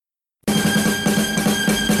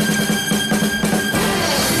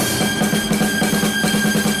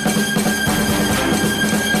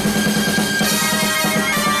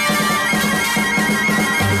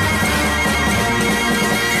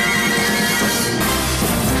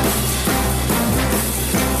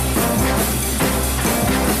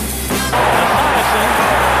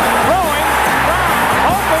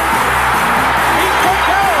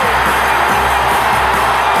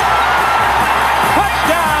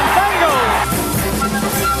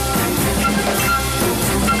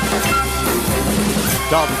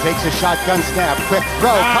Dalton takes a shotgun snap. Quick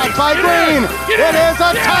throw. Caught by Green. It is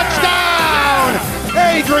a touchdown.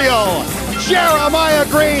 Adriel Jeremiah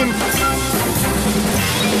Green.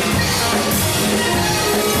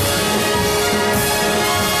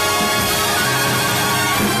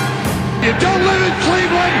 You don't live in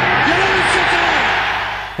Cleveland, you live in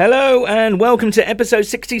Cincinnati. Hello and welcome to episode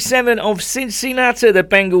 67 of Cincinnati, the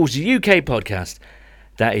Bengals UK podcast.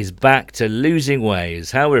 That is back to losing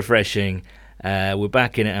ways. How refreshing. We're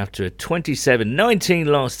back in it after a 27-19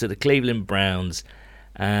 loss to the Cleveland Browns.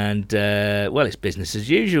 And, well, it's business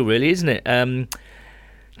as usual, really, isn't it?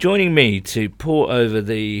 Joining me to pour over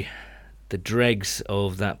the dregs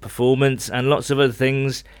of that performance and lots of other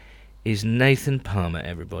things is Nathan Palmer,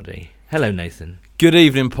 everybody. Hello, Nathan. Good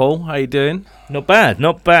evening, Paul. How you doing? Not bad.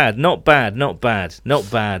 Not bad.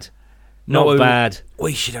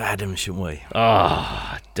 We should have had him, shouldn't we?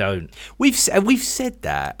 Oh, don't. We've said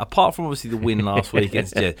that. Apart from obviously the win last week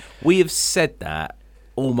against Jets, we have said that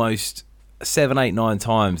almost 7, 8, 9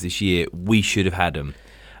 times this year. We should have had him,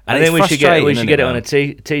 and then we should get it on a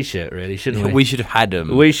t-shirt, really, shouldn't we? We should have had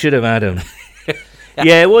him. We should have had him.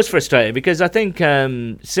 Yeah, it was frustrating because I think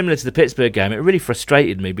similar to the Pittsburgh game, it really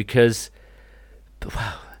frustrated me because,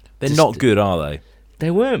 wow, they're not good, are they? They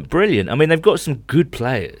weren't brilliant. I mean, they've got some good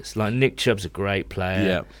players. Like Nick Chubb's a great player.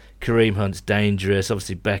 Yeah. Kareem Hunt's dangerous.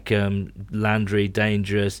 Obviously Beckham, Landry,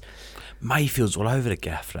 dangerous. Mayfield's all over the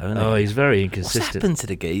gaff, though, isn't he? Oh, he's very inconsistent. What's happened to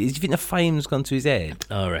the guy? Do you think the fame's gone to his head?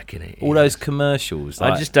 I reckon it. All those commercials.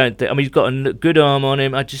 I just don't think. I mean, he's got a good arm on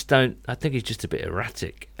him. I think he's just a bit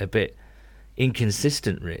erratic, a bit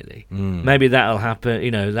inconsistent, really. Maybe that'll happen.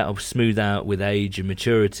 That'll smooth out with age and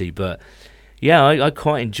maturity. But yeah, I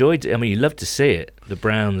quite enjoyed it. I mean, you love to see it. The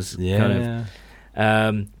Browns, kind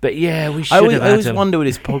of. But yeah, we should have. I always wonder with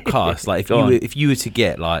this podcast, like if you were to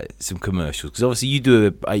get like some commercials, because obviously you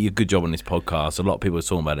do a good job on this podcast. A lot of people are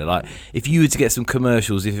talking about it. Like if you were to get some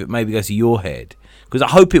commercials, if it maybe goes to your head, because I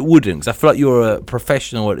hope it wouldn't. Because I feel like you're a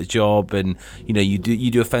professional at the job, and you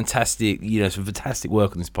do a fantastic some fantastic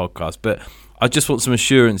work on this podcast. But I just want some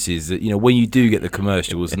assurances that when you do get the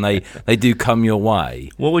commercials and they do come your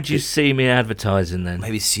way. What would you see me advertising then?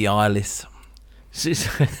 Maybe Cialis.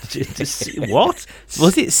 What?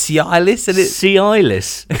 Was it Cialis?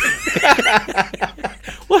 Cialis.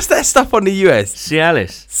 What's that stuff on the US?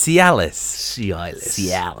 Cialis.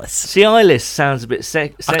 Cialis sounds a bit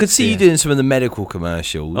sexy. I could see you doing some of the medical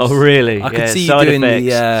commercials. Oh, really? I could see you side doing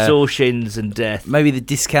effects, sore shins and death. Maybe the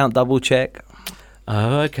discount double check.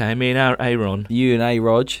 Oh, okay. Me and Aaron. You and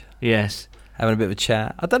A-Rog. Yes. Having a bit of a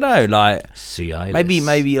chat. I don't know, like Cialis.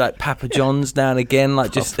 Maybe like Papa John's now and again,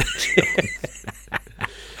 like just.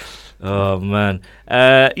 Oh man,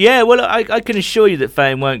 yeah. Well, I can assure you that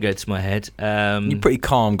fame won't go to my head. You're pretty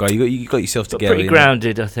calm, guy. You got yourself together. Pretty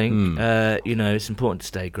grounded, I think. It's important to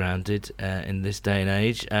stay grounded in this day and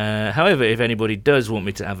age. However, if anybody does want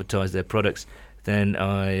me to advertise their products, then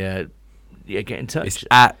I get in touch. It's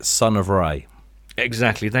at Son of Ray.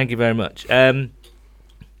 Exactly. Thank you very much.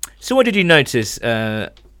 So, what did you notice in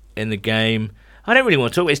the game? I don't really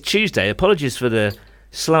want to talk. It's Tuesday. Apologies for the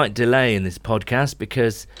slight delay in this podcast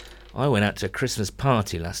because I went out to a Christmas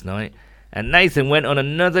party last night, and Nathan went on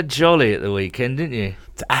another jolly at the weekend, didn't you?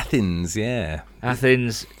 To Athens, yeah.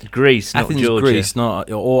 Athens, Greece, not Georgia. Greece,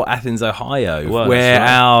 or Athens, Ohio, where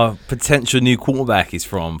our potential new quarterback is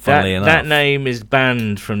from, funnily enough. That name is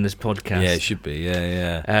banned from this podcast. Yeah, it should be,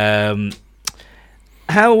 yeah.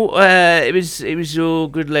 It was your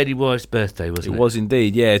good lady wife's birthday, wasn't it? It was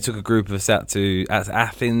indeed, yeah. It took a group of us out to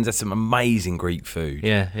Athens. That's some amazing Greek food.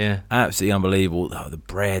 Yeah. Absolutely unbelievable. Oh, the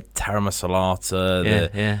bread,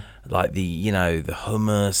 taramasalata, like the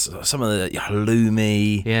hummus, some of the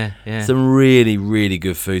halloumi. Yeah. Some really, really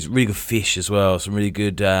good foods. Really good fish as well. Some really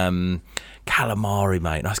good calamari,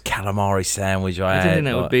 mate. Nice calamari sandwich I had. I think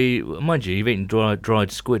that would be, mind you, you've eaten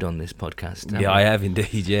dried squid on this podcast. Yeah, I have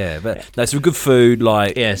indeed, yeah. But no, some good food,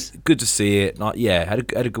 like, yes. Good to see it. Like, yeah, had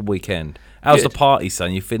a good weekend. How's the party,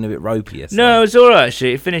 son? You feeling a bit ropey yesterday? No, it was all right,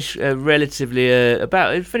 actually. It finished it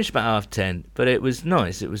finished about 10:30, but it was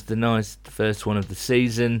nice. It was the first one of the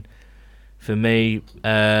season for me.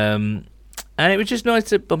 And it was just nice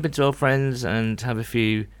to bump into old friends and have a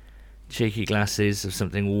few cheeky glasses of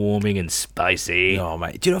something warming and spicy. Oh,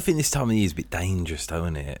 mate. Do you not think this time of year is a bit dangerous, though,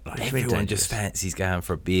 isn't it? Like, everyone just fancies going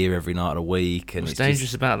for a beer every night of the week. And What's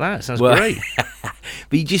dangerous about that? Sounds great.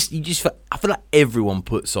 But you just I feel like everyone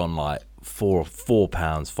puts on, like, £4,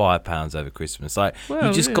 £5 over Christmas. Like,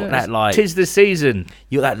 you just got that, like... 'Tis the season.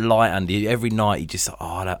 You got that light under you. Every night you just,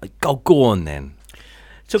 go on then.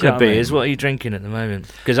 Talking of beers, what are you drinking at the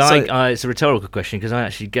moment? Because it's a rhetorical question, because I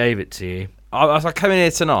actually gave it to you. I came in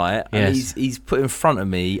here tonight, and Yes. he's put in front of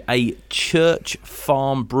me a Church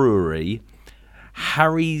Farm Brewery,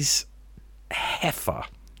 Harry's Heifer,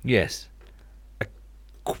 Yes.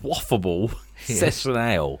 quaffable Yes. session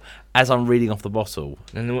ale. As I'm reading off the bottle,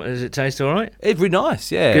 And does it taste all right? it's really nice.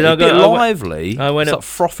 Yeah, 'Cause it's I a bit got- lively. I went it's up- like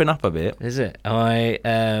frothing up a bit. Is it? I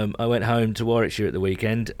went home to Warwickshire at the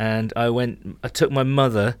weekend, and I took my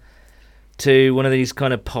mother to one of these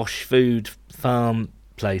kind of posh food farm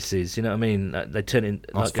places. You know what I mean? They turn it in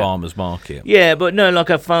Nice like farmer's market. yeah, but no, like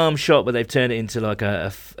a farm shop, but they've turned it into like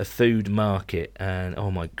a food market. And oh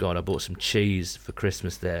my god, I bought some cheese for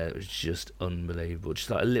Christmas there. It was just unbelievable, just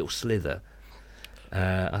like a little slither.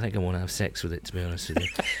 I think I want to have sex with it, to be honest with you.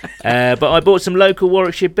 But I bought some local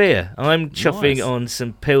Warwickshire beer. I'm chuffing Nice. on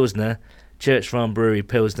some Pilsner, Church Farm Brewery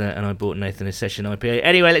Pilsner, and I bought Nathan a Session IPA.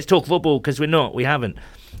 Anyway, let's talk football, because we haven't.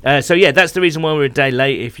 So yeah, that's the reason why we're a day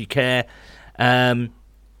late, if you care.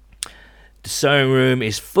 The sewing room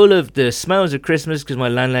is full of the smells of Christmas, because my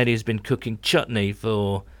landlady has been cooking chutney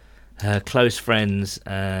for her close friends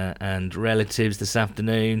and relatives this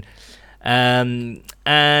afternoon. And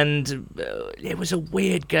it was a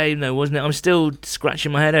weird game, though, wasn't it? I'm still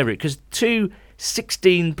scratching my head over it, because 2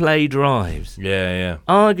 16-play drives, Yeah.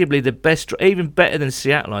 arguably the best, even better than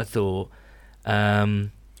Seattle, I thought.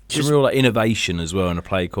 Some real like innovation as well in a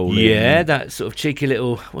play call. Yeah, that sort of cheeky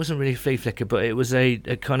little, wasn't really a flea flicker, but it was a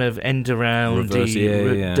kind of end around,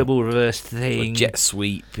 Reverse, double reverse thing. jet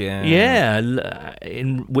sweep.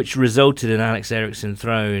 In which resulted in Alex Eriksson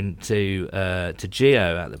throwing to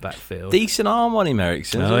Gio out the backfield. Decent arm on him,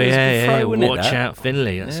 Eriksson. Oh It was a good yeah. throw, wasn't it, Watch that? out,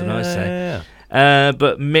 Finley. That's what I say. Yeah.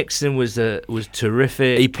 But Mixon was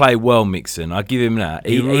terrific. He played well, Mixon. I give him that.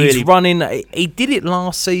 He He's really- running. He did it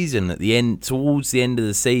last season at the end, towards the end of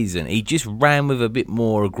the season. He just ran with a bit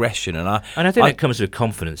more aggression, and I think that comes with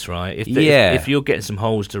confidence, right? If you're getting some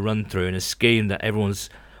holes to run through in a scheme that everyone's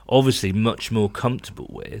obviously much more comfortable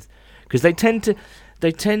with, because they tend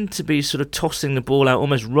to be sort of tossing the ball out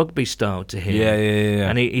almost rugby style to him. Yeah.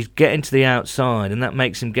 And he's getting to the outside, and that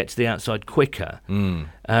makes him get to the outside quicker.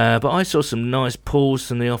 But I saw some nice pulls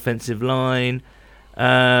from the offensive line.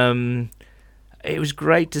 It was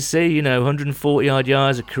great to see, 140-odd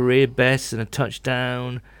yards, a career best, and a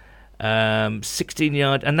touchdown.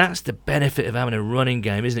 16-yard, and that's the benefit of having a running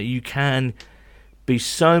game, isn't it? You can be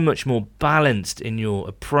so much more balanced in your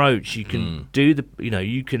approach. You can do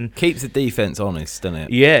you can keeps the defense honest, doesn't it?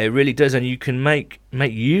 Yeah, it really does, and you can make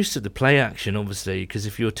use of the play action, obviously, because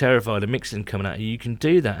if you're terrified of Mixon coming at you, you can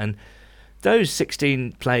do that. And those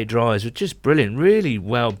 16 play drives were just brilliant, really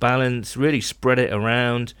well balanced, really spread it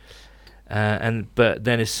around. But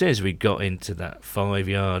then as soon as we got into that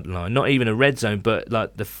 5-yard line, not even a red zone, but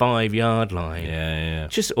like the 5-yard line, Yeah.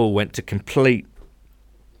 just all went to complete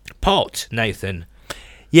pot, Nathan.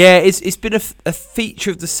 Yeah, it's been a feature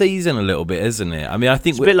of the season a little bit, isn't it? I mean, I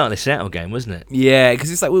think It's a bit like the Seattle game, wasn't it? Yeah, because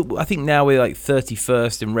it's like I think now we're like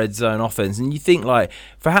 31st in red zone offense, and you think like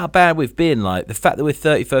for how bad we've been, like the fact that we're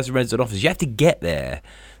 31st in red zone offense, you have to get there.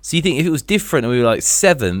 So you think if it was different and we were like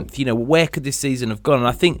 7th, where could this season have gone? And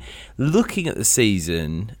I think looking at the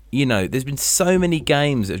season, there's been so many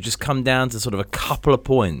games that have just come down to sort of a couple of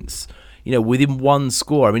points. Within one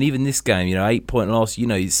score. I mean, even this game, 8-point loss,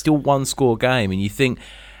 it's still one score game. And you think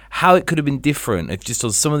how it could have been different if just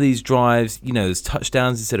on some of these drives, there's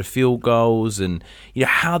touchdowns instead of field goals, and,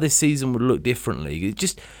 how this season would look differently.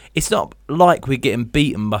 It's not like we're getting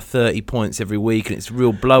beaten by 30 points every week and it's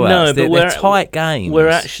real blowouts. No, but they're tight games. We're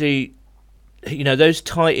actually, those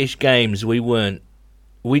tightish games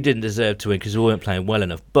we didn't deserve to win because we weren't playing well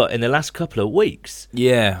enough. But in the last couple of weeks,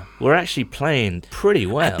 we're actually playing pretty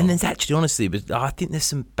well. And there's actually, honestly, but I think there's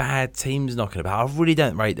some bad teams knocking about. I really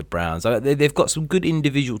don't rate the Browns. They've got some good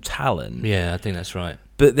individual talent. Yeah, I think that's right.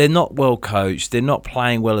 But they're not well coached. They're not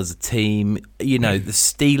playing well as a team. The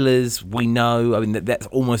Steelers, we know. I mean, that's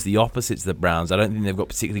almost the opposite to the Browns. I don't think they've got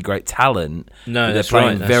particularly great talent. No, but that's they're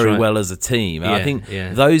playing right, very right. well as a team. And I think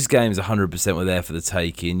yeah. those games 100% were there for the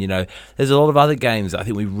taking. There's a lot of other games that I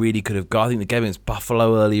think we really could have got. I think the game against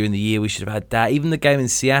Buffalo earlier in the year, we should have had that. Even the game in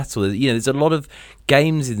Seattle, there's a lot of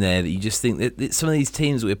games in there that you just think that some of these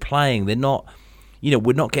teams that we're playing, they're not.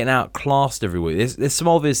 We're not getting outclassed every week. There's some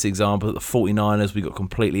obvious examples. The 49ers, we got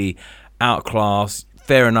completely outclassed.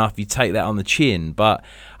 Fair enough, you take that on the chin. But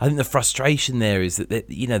I think the frustration there is that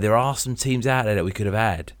there are some teams out there that we could have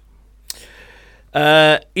had.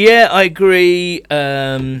 Yeah, I agree.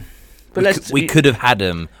 But we could have had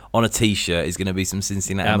them on a T-shirt. Is going to be some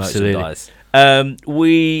Cincinnati merchandise.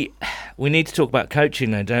 We need to talk about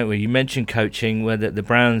coaching now, don't we? You mentioned coaching, whether the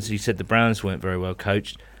Browns. You said the Browns weren't very well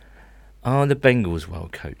coached. Are the Bengals well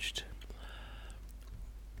coached?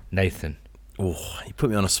 Nathan. Oh, you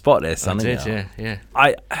put me on a spot there, son. I did, yeah.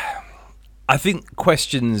 I think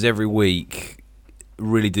questions every week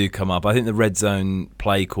really do come up. I think the red zone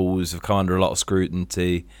play calls have come under a lot of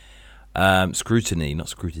scrutiny. Scrutiny, not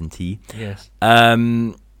scrutiny. Yes. I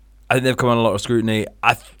think they've come under a lot of scrutiny.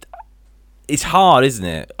 It's hard, isn't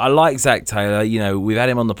it? I like Zac Taylor. You know, we've had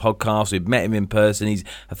him on the podcast. We've met him in person. He's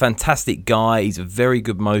a fantastic guy. He's a very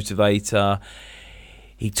good motivator.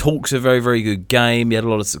 He talks a very, very good game. He had a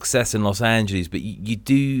lot of success in Los Angeles. But you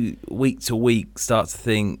do, week to week, start to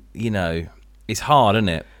think, you know, it's hard, isn't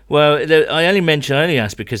it? Well, I only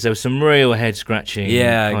asked because there was some real head-scratching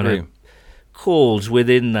kind of calls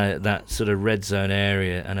within that sort of red zone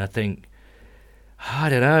area. And I think, I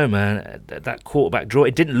don't know, man, that quarterback draw,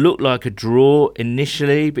 it didn't look like a draw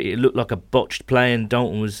initially, but it looked like a botched play and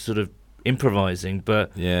Dalton was sort of improvising.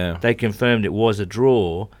 But they confirmed it was a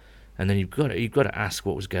draw. And then you've got to ask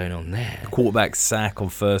what was going on there. Quarterback sack on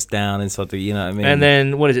first down inside the, you know what I mean? And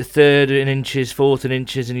then, what is it, 3rd in inches, 4th in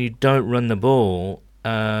inches, and you don't run the ball.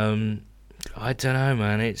 I don't know,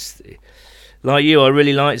 man. It's like you, I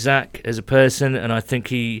really like Zac as a person, and I think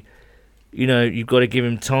he, you know, you've got to give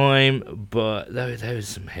him time, but there was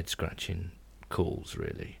some head-scratching calls,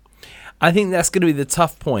 really. I think that's going to be the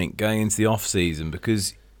tough point going into the off-season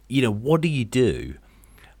because, you know, what do you do?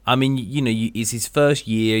 I mean, you know, it's his first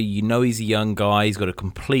year. You know he's a young guy. He's got a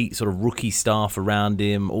complete sort of rookie staff around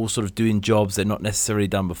him, all sort of doing jobs they're not necessarily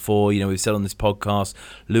done before. You know, we've said on this podcast,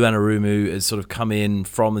 Lou Anarumo has sort of come in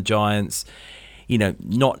from the Giants, you know,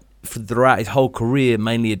 not throughout his whole career,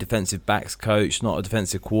 mainly a defensive backs coach, not a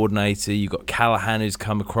defensive coordinator. You've got Callahan who's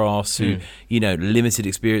come across, who, you know, limited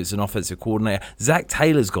experience as an offensive coordinator. Zac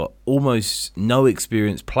Taylor's got almost no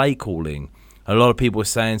experience play calling. A lot of people are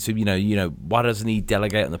saying to him, you know, why doesn't he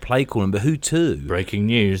delegate on the play calling? But who to? Breaking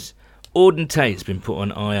news. Auden Tate's been put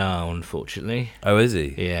on IR, unfortunately. Oh, is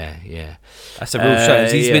he? Yeah. That's a real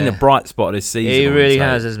shame. He's been the bright spot this season. He really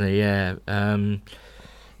has, hasn't he? Yeah.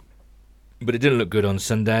 But it didn't look good on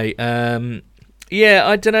Sunday. Yeah,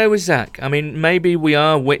 I don't know with Zac. I mean, maybe we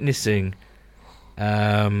are witnessing...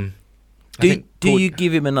 do you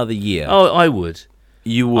give him another year? Oh, I would.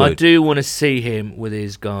 You would? I do want to see him with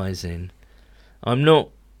his guys in. I'm not...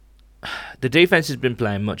 The defense has been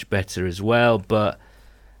playing much better as well, but...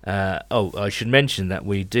 I should mention that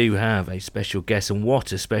we do have a special guest, and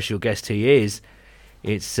what a special guest he is.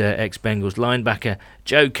 It's ex-Bengals linebacker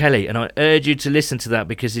Joe Kelly, and I urge you to listen to that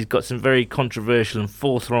because he's got some very controversial and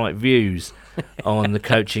forthright views on the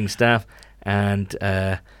coaching staff and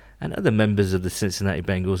other members of the Cincinnati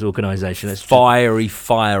Bengals organisation. That's fiery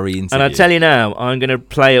interview. And I tell you now, I'm going to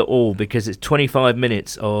play it all because it's 25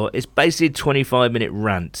 minutes, or it's basically a 25-minute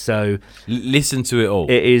rant. So listen to it all.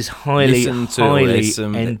 It is highly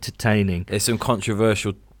entertaining. There's some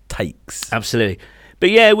controversial takes. Absolutely. But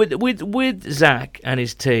yeah, with Zac and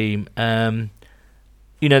his team,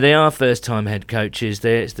 you know, they are first-time head coaches.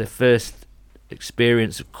 It's their first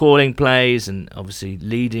experience of calling plays and obviously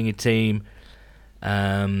leading a team.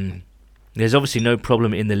 There's obviously no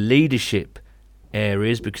problem in the leadership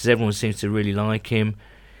areas because everyone seems to really like him.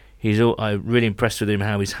 I'm really impressed with him,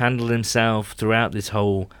 how he's handled himself throughout this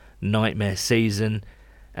whole nightmare season.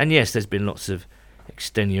 And yes, there's been lots of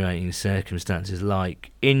extenuating circumstances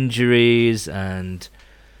like injuries and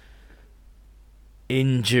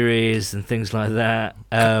things like that.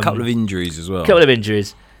 A couple of injuries as well.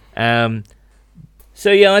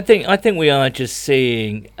 So yeah, I think we are just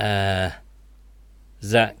seeing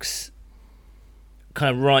Zac's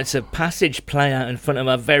kind of rites of passage play out in front of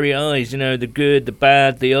our very eyes. You know, the good, the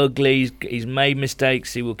bad, the ugly. He's made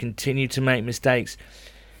mistakes. He will continue to make mistakes.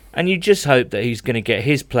 And you just hope that he's going to get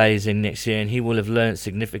his players in next year and he will have learnt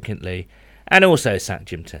significantly. And also sack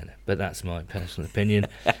Jim Turner. But that's my personal opinion.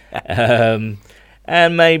 And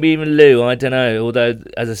maybe even Lou, I don't know. Although,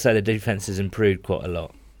 as I say, the defence has improved quite a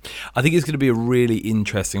lot. I think it's going to be a really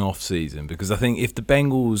interesting off-season because I think if the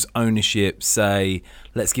Bengals ownership say,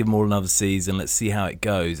 let's give them all another season, let's see how it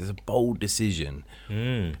goes, it's a bold decision.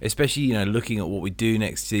 Especially, you know, looking at what we do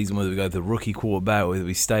next season, whether we go with the rookie quarterback, whether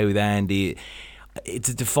we stay with Andy. It's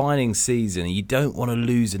a defining season and you don't want to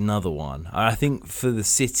lose another one. I think for the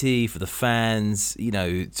city, for the fans, you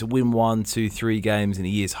know, to win 1, 2, 3 games in a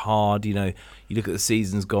year is hard. You know, you look at the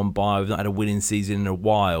seasons gone by, we've not had a winning season in a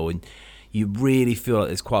while, and you really feel like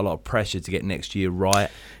there's quite a lot of pressure to get next year right.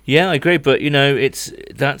 Yeah, I agree, but you know,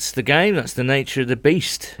 that's the game, that's the nature of the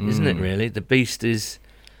beast, isn't it? Really, the beast is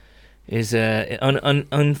an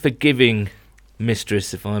unforgiving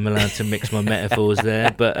mistress, if I'm allowed to mix my metaphors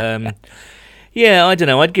there. But yeah, I don't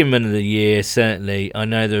know. I'd give him another year, certainly. I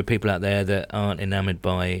know there are people out there that aren't enamoured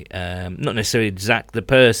by not necessarily Zac the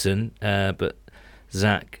person, but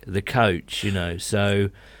Zach, the coach, So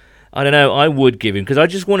I don't know. I would give him, because I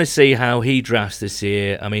just want to see how he drafts this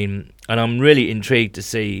year. I mean, and I'm really intrigued to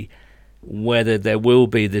see whether there will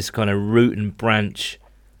be this kind of root and branch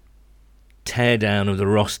tear down of the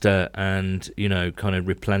roster and, kind of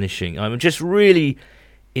replenishing. I'm just really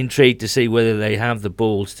intrigued to see whether they have the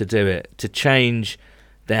balls to do it, to change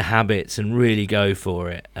their habits and really go for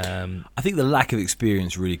it. I think the lack of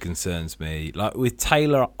experience really concerns me. Like with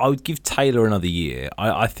Taylor, I would give Taylor another year.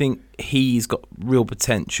 I think he's got real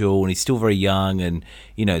potential and he's still very young, and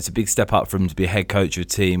it's a big step up for him to be a head coach of a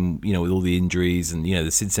team, with all the injuries, and the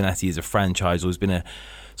Cincinnati as a franchise always been a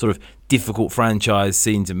sort of difficult franchise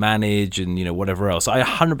scene to manage, and whatever else. I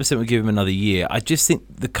 100% would give him another year. I just think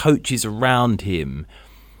the coaches around him,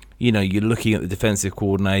 you're looking at the defensive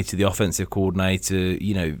coordinator, the offensive coordinator,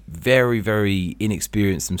 very, very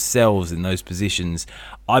inexperienced themselves in those positions.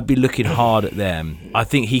 I'd be looking hard at them. I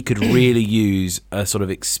think he could really use a sort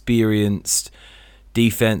of experienced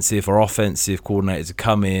defensive or offensive coordinator to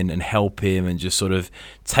come in and help him and just sort of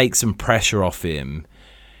take some pressure off him.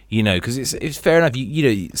 Because it's fair enough.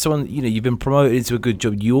 Someone, you've been promoted into a good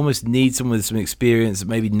job. You almost need someone with some experience that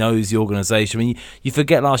maybe knows the organisation. I mean, you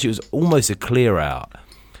forget last year it was almost a clear out.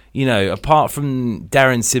 Apart from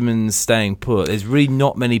Darren Simmons staying put, there's really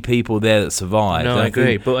not many people there that survived. No, I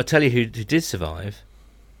agree. But I tell you who did survive.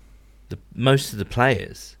 Most of the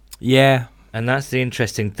players. Yeah. And that's the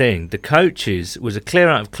interesting thing. The coaches was a clear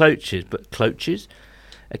out of coaches, but coaches?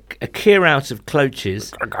 A clear out of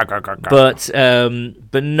coaches, but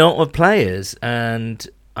not of players. And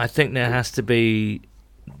I think there has to be,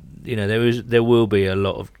 there will be a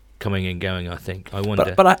lot of coming and going, I think. I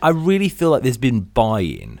wonder. But I really feel like there's been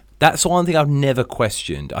buy-in. That's one thing I've never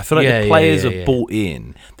questioned. I feel like the players have bought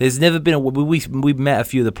in. There's never been we met a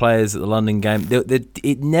few of the players at the London game.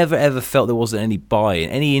 It never ever felt there wasn't any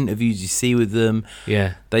buy-in. Any interviews you see with them,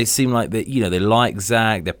 they seem like they like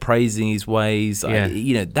Zach. They're praising his ways.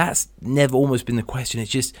 That's never almost been the question.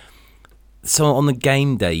 It's just so on the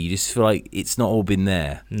game day, you just feel like it's not all been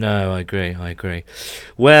there. No, I agree.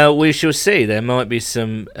 Well, we shall see. There might be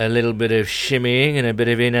a little bit of shimmying and a bit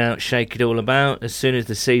of in-out, shake it all about as soon as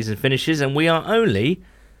the season finishes. And we are only,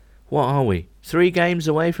 3 games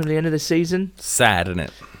away from the end of the season? Sad, isn't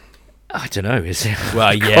it? I don't know. Is it?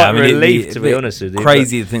 Well, yeah. I mean, relief, to be honest with you.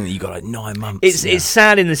 Crazy to think that you got like 9 months. It's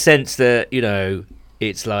sad in the sense that,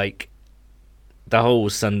 it's like, the whole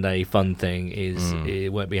Sunday fun thing it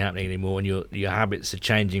won't be happening anymore, and your habits are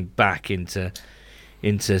changing back into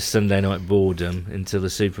Sunday night boredom until the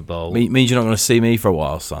Super Bowl. Means you're not going to see me for a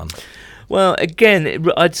while, son. Well, again,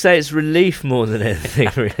 I'd say it's relief more than anything,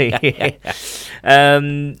 really.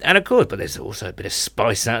 And of course, but there's also a bit of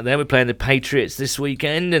spice out there. We're playing the Patriots this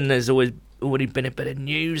weekend, and there's already been a bit of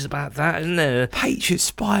news about that, isn't there? Patriots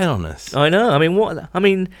spying on us. I know. I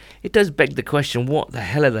mean, it does beg the question: what the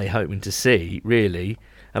hell are they hoping to see? Really?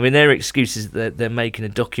 I mean, their excuse is that they're making a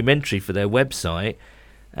documentary for their website,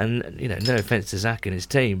 and no offense to Zach and his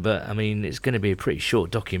team, but I mean, it's going to be a pretty short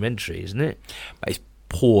documentary, isn't it? It's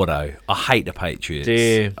poor though. I hate the Patriots. Do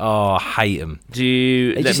you? Oh, I hate them. Do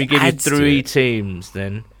you? Let me give you 3 teams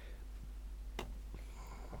then.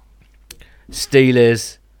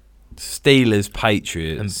 Steelers,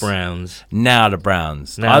 Patriots, and Browns. Now the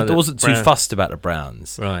Browns. I wasn't too fussed about the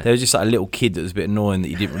Browns. Right. They were just like a little kid that was a bit annoying that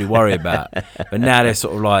you didn't really worry about. But now they're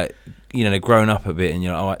sort of like, they're grown up a bit, and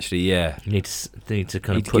you're like, oh, actually, yeah. You need to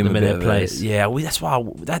kind of put them in their place. That's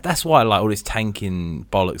why I like all this tanking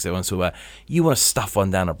bollocks they want to talk about. You want to stuff one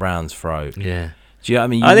down a Brown's throat. Yeah. Do you know what I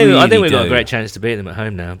mean? I think we've got a great chance to beat them at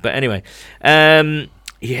home now. But anyway,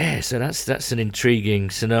 so that's an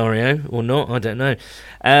intriguing scenario, or not? I don't know.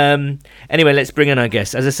 Anyway, let's bring in our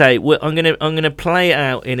guest. As I say, I'm gonna play it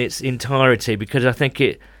out in its entirety because I think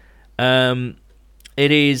it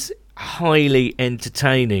is highly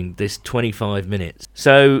entertaining, this 25 minutes.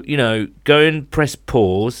 So go and press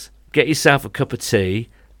pause, get yourself a cup of tea,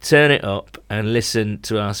 turn it up, and listen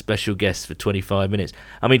to our special guest for 25 minutes.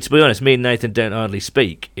 I mean, to be honest, me and Nathan don't hardly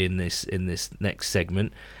speak in this next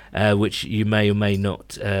segment. Which you may or may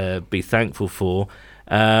not be thankful for.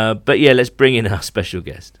 But yeah, let's bring in our special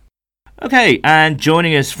guest. Okay, and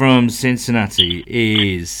joining us from Cincinnati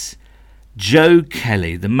is Joe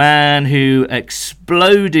Kelly, the man who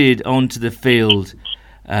exploded onto the field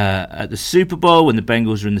at the Super Bowl when the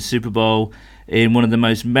Bengals were in the Super Bowl in one of the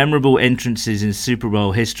most memorable entrances in Super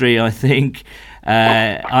Bowl history, I think.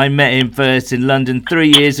 I met him first in London 3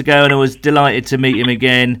 years ago, and I was delighted to meet him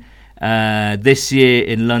again this year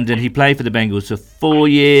in London. He played for the Bengals for 4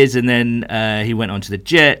 years, and then he went on to the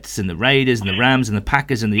Jets and the Raiders and the Rams and the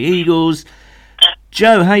Packers and the Eagles.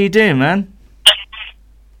 Joe, how you doing, man?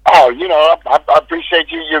 Oh, No, I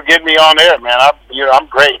appreciate you getting me on there, man. I'm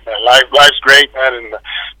great, man. Life's great, man, and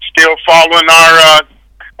still following our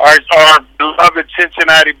beloved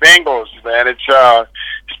Cincinnati Bengals, man. It's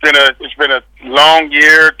been a long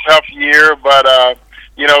year, tough year, but Bob,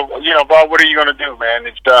 what are you gonna do, man?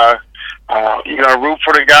 It's you're gonna root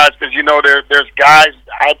for the guys because there's guys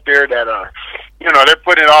out there that are, they're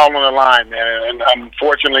putting it all on the line, man. And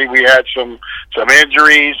unfortunately, we had some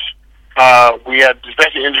injuries. We had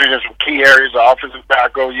especially injuries in some key areas, the offensive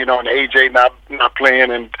tackle, and AJ not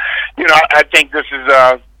playing, and I think this year's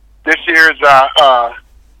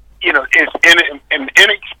is an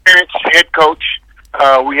inexperienced head coach.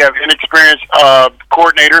 We have inexperienced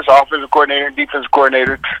coordinators, offensive coordinator, and defensive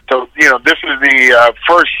coordinator. So this is the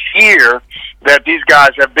first year that these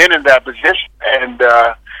guys have been in that position, and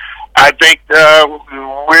I think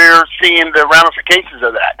we're seeing the ramifications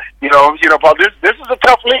of that. Paul, this is a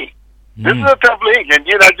tough league. This is a tough league, and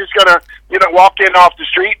you're not just gonna walk in off the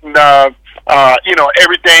street and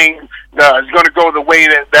everything is gonna go the way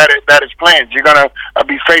that is planned. You're gonna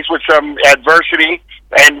be faced with some adversity,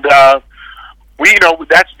 and that's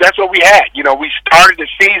what we had. We started the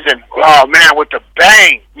season, with a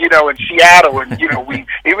bang, in Seattle, and we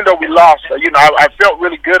even though we lost, I felt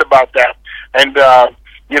really good about that, and the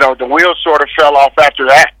wheels sort of fell off after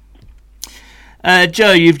that.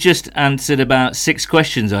 Joe, you've just answered about 6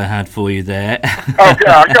 questions I had for you there. Okay,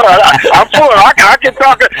 I'm full. I can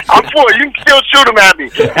talk. I'm full. You can still shoot them at me.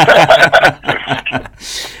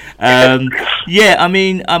 I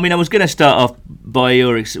was going to start off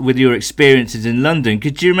with your experiences in London.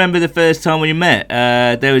 Could you remember the first time when you met?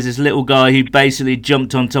 There was this little guy who basically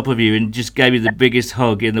jumped on top of you and just gave you the biggest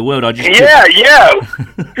hug in the world. Yeah.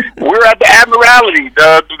 We're at the Admiralty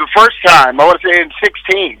the first time. I want to say in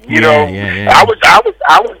 16. Yeah. I was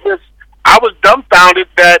dumbfounded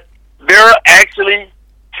that there are actually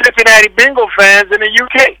Cincinnati Bengal fans in the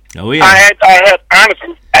UK. Oh yeah. I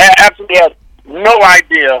absolutely had no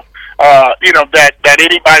idea. That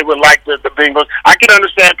anybody would like the Bengals. I can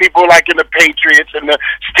understand people liking the Patriots and the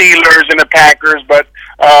Steelers and the Packers, but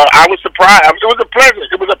I was surprised. It was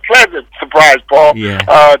a pleasant surprise, Paul,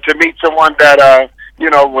 to meet someone that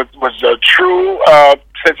was a true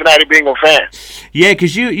Cincinnati Bengal fan. Yeah,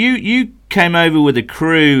 because you came over with a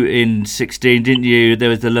crew in 16, didn't you? There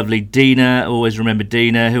was the lovely Dina, always remember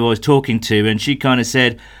Dina, who I was talking to, and she kind of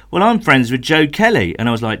said, well, I'm friends with Joe Kelly. And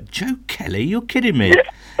I was like, Joe Kelly? You're kidding me. Yeah.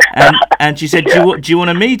 And she said, do you want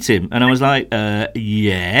to meet him? And I was like,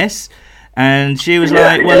 yes. And she was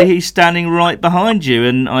like, well, he's standing right behind you.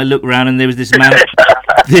 And I looked around and there was this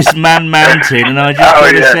man mountain. And I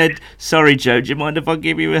just said, sorry, Joe, do you mind if I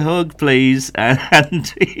give you a hug, please?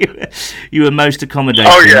 And you were most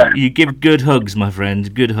accommodating. Oh, yeah. You give good hugs, my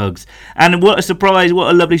friend, good hugs. And what a surprise,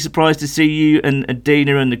 what a lovely surprise to see you and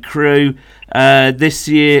Dina and the crew this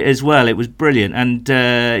year as well. It was brilliant. And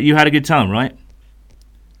you had a good time, right?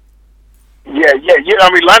 Yeah. I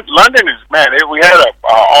mean, London is, man. We had an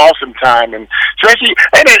awesome time, and especially,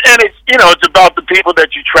 and it's it's about the people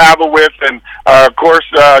that you travel with, and of course,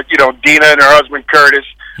 Dina and her husband Curtis,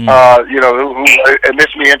 who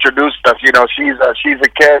initially introduced us. She's a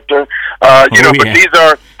character. But these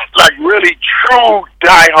are like really true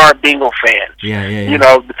diehard Bengal fans. Yeah.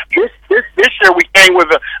 This year we came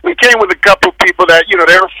with a couple of people that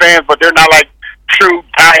they're fans, but they're not like true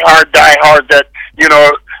diehards that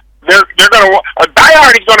They're gonna. A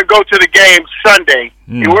diehard is gonna go to the game Sunday.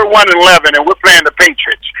 And we're 1-11, and we're playing the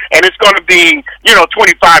Patriots, and it's gonna be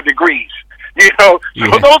 25 degrees. So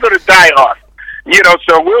those are the diehards.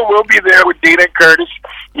 So we'll be there with Dina and Curtis.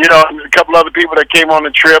 And a couple other people that came on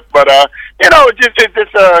the trip. But it's just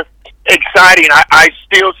exciting. I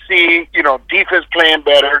still see defense playing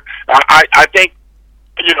better. I think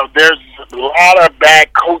there's a lot of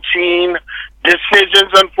bad coaching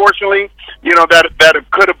decisions, unfortunately. That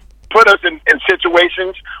could have put us in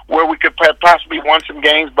situations where we could possibly won some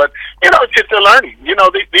games, but it's a learning. These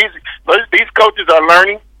coaches are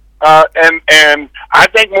learning, and I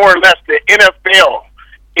think more or less the NFL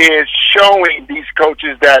is showing these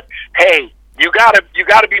coaches that hey, you gotta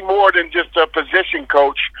be more than just a position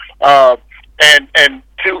coach, and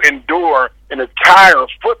to endure an entire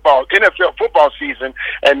NFL football season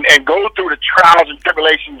and go through the trials and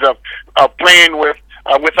tribulations of playing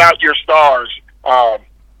without your stars.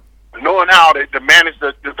 Knowing how to manage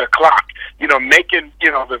the clock, making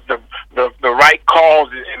the right calls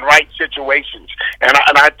in right situations, and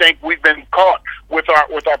I think we've been caught with our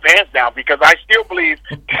pants down because I still believe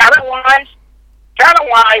talent wise,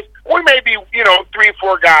 we may be 3 or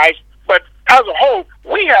 4 guys, but as a whole,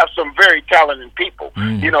 we have some very talented people.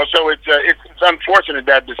 So it's unfortunate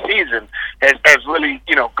that the season has really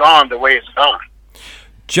gone the way it's gone.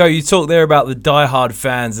 Joe, you talked there about the diehard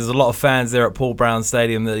fans. There's a lot of fans there at Paul Brown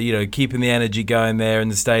Stadium that keeping the energy going there in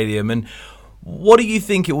the stadium. And what do you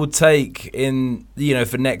think it will take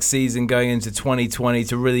for next season going into 2020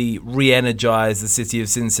 to really re-energize the city of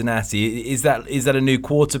Cincinnati? Is that a new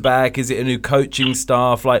quarterback? Is it a new coaching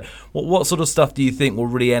staff? Like, what sort of stuff do you think will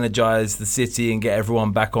really energize the city and get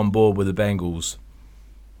everyone back on board with the Bengals?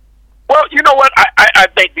 Well, you know what? I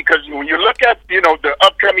think because when you look at the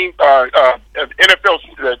upcoming NFL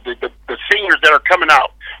the seniors that are coming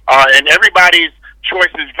out, and everybody's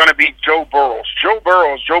choice is going to be Joe Burrows. Joe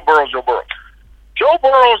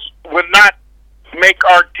Burrows would not make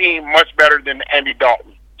our team much better than Andy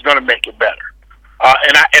Dalton. He's going to make it better.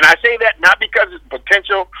 And I say that not because it's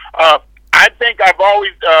potential. I think I've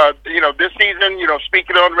always, this season,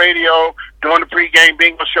 speaking on radio, doing the pregame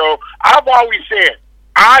bingo show, I've always said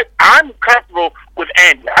I'm comfortable with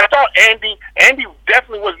Andy. I thought Andy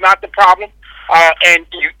definitely was not the problem. And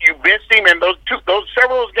you benched him, and those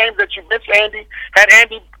several games that you benched Andy, had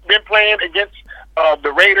Andy been playing against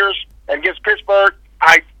the Raiders and against Pittsburgh,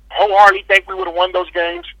 I wholeheartedly think we would have won those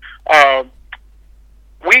games.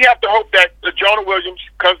 We have to hope that Jonah Williams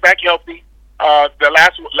comes back healthy, the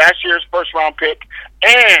last year's first-round pick.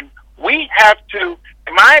 And we have to,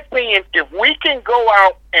 in my opinion, if we can go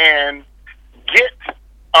out and get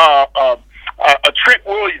a Trent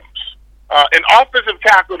Williams, an offensive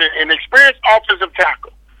tackle, an experienced offensive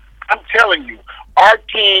tackle, I'm telling you, our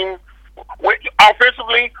team,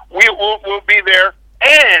 offensively, we'll be there.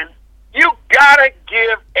 And you gotta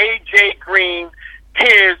give AJ Green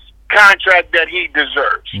his contract that he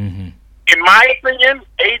deserves. Mm-hmm. In my opinion,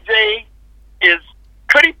 AJ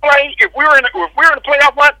could he play if we were in a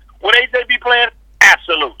playoff run? Would AJ be playing?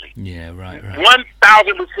 Absolutely. Yeah, right.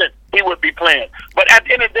 1,000% he would be playing. But at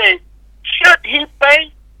the end of the day, should he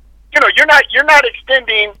play? You're not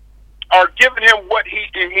extending or giving him what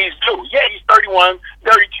he's due. Yeah, he's 31,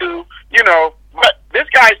 32. But this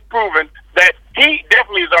guy's proven that he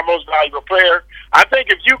definitely is our most valuable player. I think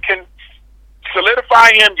if you can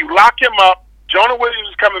solidify him, you lock him up. Jonah Williams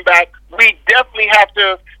is coming back. We definitely have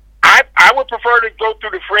to. I would prefer to go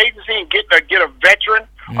through the free agency and get a veteran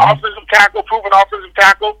offensive tackle, proven offensive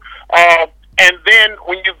tackle, and then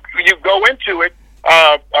when you go into it,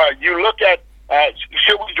 you look at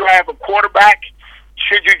should we draft a quarterback?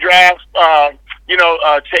 Should you draft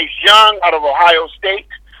Chase Young out of Ohio State?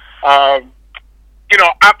 I'm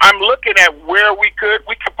looking at where we could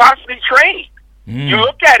possibly trade. You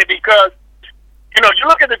look at it because, you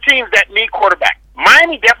look at the teams that need quarterback.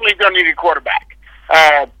 Miami definitely going to need a quarterback.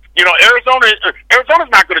 Arizona's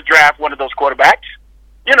not going to draft one of those quarterbacks.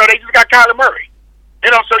 They just got Kyler Murray.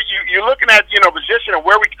 So you're looking at, position of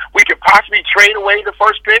where we could possibly trade away the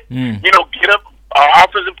first pick, get up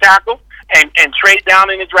offensive tackle and trade down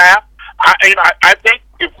in the draft. I think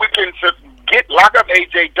if we can lock up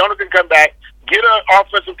AJ, Jonah can come back, get an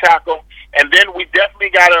offensive tackle, and then we definitely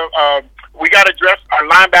got to address our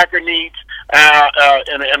linebacker needs.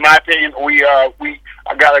 In my opinion, we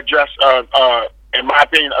got to address in my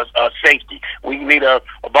opinion a safety. We need a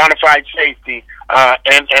bona fide safety,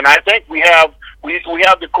 and I think we have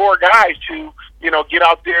the core guys to get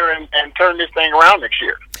out there and turn this thing around next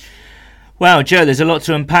year. Wow, Joe, there's a lot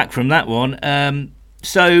to unpack from that one.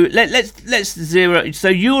 So let's zero. So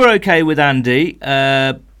you're okay with Andy.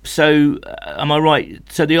 So am I right?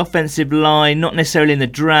 So the offensive line, not necessarily in the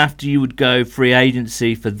draft, you would go free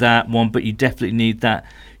agency for that one, but you definitely need that.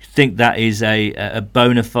 You think that is a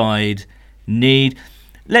bona fide need.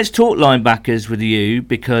 Let's talk linebackers with you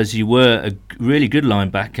because you were a really good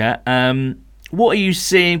linebacker. What are you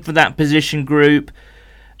seeing for that position group?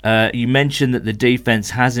 You mentioned that the defense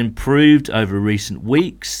has improved over recent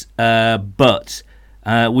weeks, but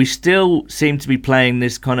we still seem to be playing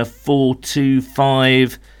this kind of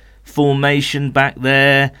 4-2-5 formation back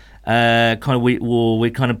there. We're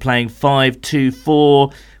kind of playing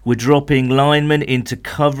 5-2-4. We're dropping linemen into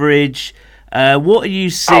coverage. What are you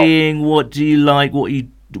seeing? What do you like? What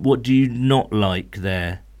do you not like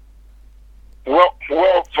there? Well,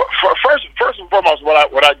 first and foremost,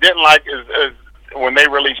 what I didn't like is when they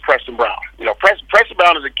released Preston Brown. Preston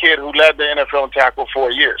Brown is a kid who led the NFL in tackle for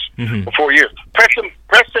 4 years. For 4 years, Preston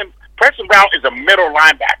Brown is a middle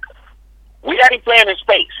linebacker. We had him playing in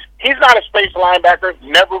space. He's not a space linebacker.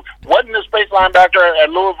 Never wasn't a space linebacker at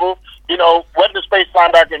Louisville. Wasn't a space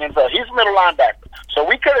linebacker in the NFL. He's a middle linebacker. So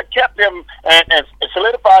we could have kept him and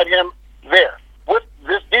solidified him there with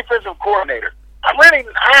this defensive coordinator. I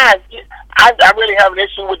really have an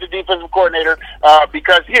issue with the defensive coordinator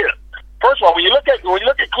because here, first of all, when you look at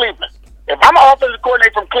Cleveland, if I'm an offensive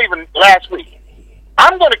coordinator from Cleveland last week,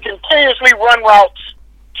 I'm going to continuously run routes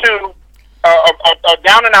to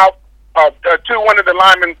down and out to one of the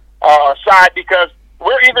linemen side, because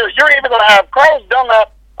you're either going to have Carlos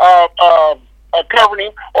Dunlap covering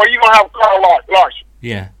him, or you're going to have Carl Larson.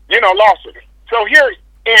 Yeah. Lawson. So here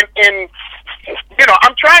I've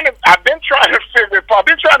been trying to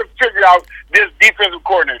figure out this defensive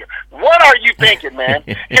coordinator. What are you thinking, man?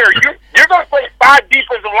 Here, you're going to play 5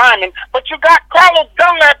 defensive linemen, but you got Carlos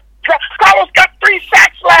Dunlap. Carlos got 3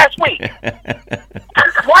 sacks last week.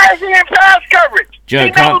 Why is he in pass coverage? Joe,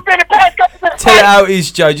 He's never been in pass coverage. Tell it how it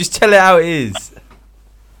is, Joe. Just tell it how it is.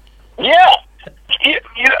 Yeah.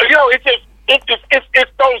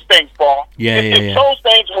 It's those things, Paul. It's those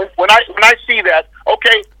things when I see that.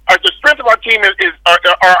 Okay, the strength of our team is our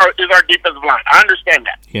defensive line. I understand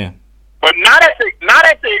that. Yeah. But not at the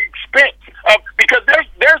expense of, because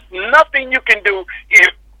there's nothing you can do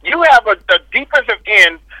if you have a defensive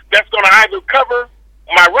end that's going to either cover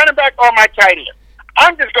my running back or my tight end.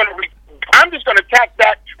 I'm just going to attack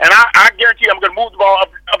that, and I guarantee I'm going to move the ball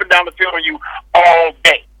up and down the field on you all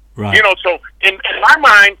day. Right. So in my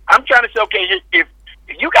mind, I'm trying to say, okay, if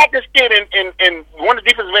you got this kid in one of the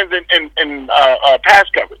defensive ends in pass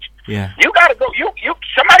coverage, yeah, you got to go.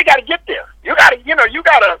 Somebody got to get there. You got to get to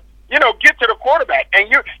the quarterback, and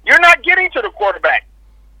you're not getting to the quarterback.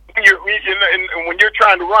 When you're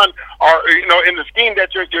trying to run, or in the scheme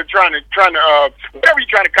that you're trying to whatever you're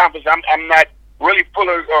trying to accomplish. I'm not really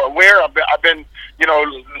fully aware. I've been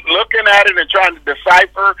looking at it and trying to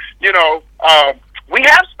decipher. We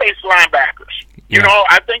have space linebackers. Yeah.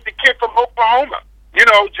 I think the kid from Oklahoma,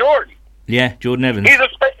 Jordan. Yeah, Jordan Evans. He got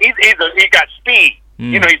speed.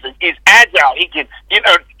 He's agile. He can,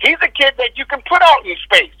 he's a kid that you can put out in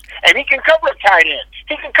space, and he can cover a tight end.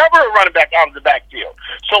 He can cover a running back out of the backfield.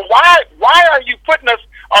 So why are you putting us?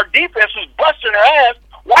 Our defense is busting our ass.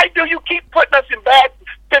 Why do you keep putting us in bad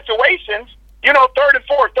situations? 3rd and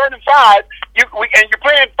 4, 3rd and 5. And you're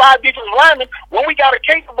playing 5 defensive linemen when we got a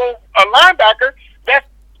capable linebacker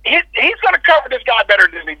he's going to cover this guy better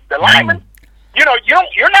than the lineman.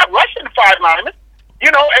 You're not rushing 5 linemen.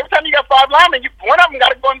 Every time you got 5 linemen, one of them got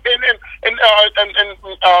to go in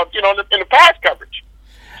the pass coverage.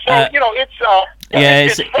 So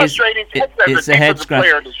it's frustrating as a defensive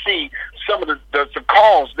player to see some of the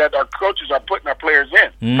calls that our coaches are putting our players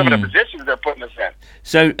in, some of the positions they're putting us in.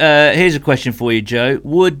 So here's a question for you, Joe.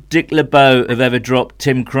 Would Dick LeBeau have ever dropped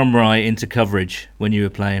Tim Cromrie into coverage when you were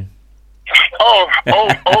playing? Oh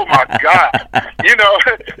my God! In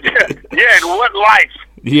what life?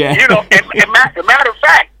 Yeah. As a matter of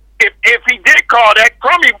fact, if he did call that,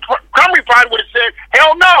 Crummy probably would have said,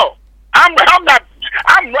 "Hell no, I'm not.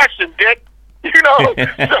 I'm rushing, Dick." No,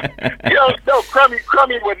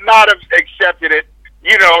 Crummy would not have accepted it.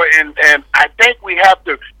 And I think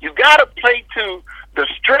you got to play to the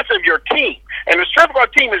strength of your team, and the strength of our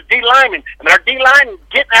team is D linemen, and our D line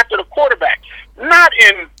getting after the quarterback, not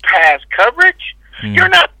in pass coverage. You're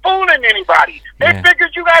not fooling anybody. They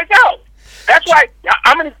figured you guys out. That's why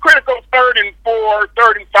I'm in critical 3rd and 4,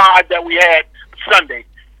 3rd and 5 that we had Sunday,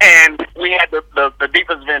 and we had the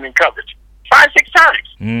defensive end in coverage 5-6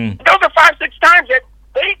 times. Those are 5-6 times that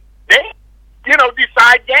they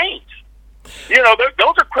decide games.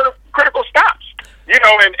 Those are critical stops.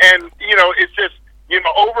 And it's just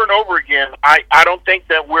over and over again. I don't think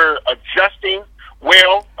that we're adjusting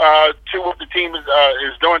well to what the team is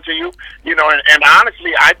doing to you. And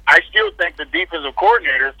honestly, I still think the defensive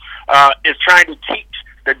coordinator is trying to teach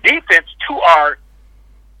the defense to our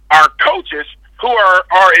coaches, who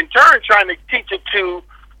are in turn trying to teach it to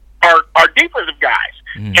our defensive guys.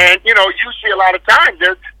 And you see a lot of times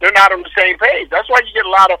they're not on the same page. That's why you get a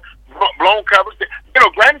lot of blown covers.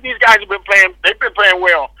 Granted, these guys have been playing. They've been playing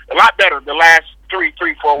well, a lot better the last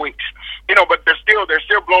 3-4 weeks. But they're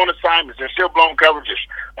still blowing assignments. They're still blowing coverages.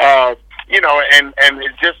 And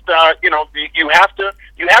it's just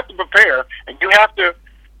you have to prepare, and you have to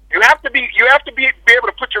be able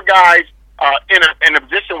to put your guys in a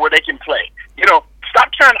position where they can play.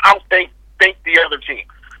 Stop trying to outthink the other team.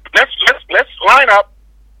 Let's line up.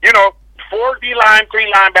 4 D-line,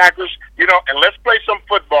 3 linebackers. And let's play some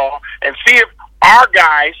football and see if our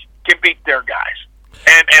guys can beat their guys.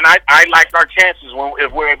 And I like our chances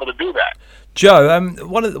if we're able to do that. Joe,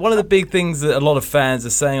 one of the big things that a lot of fans are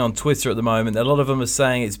saying on Twitter at the moment, a lot of them are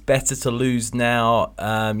saying it's better to lose now.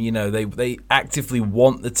 They actively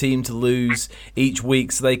want the team to lose each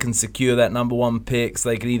week so they can secure that number 1 pick, so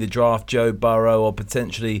they can either draft Joe Burrow or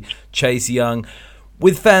potentially Chase Young.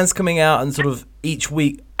 With fans coming out and sort of each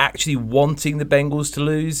week actually wanting the Bengals to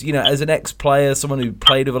lose? You know, as an ex-player, someone who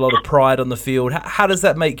played with a lot of pride on the field, how does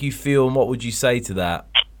that make you feel, and what would you say to that?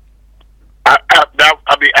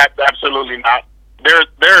 I'll be absolutely not. There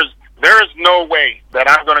is no way that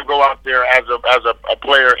I'm going to go out there as a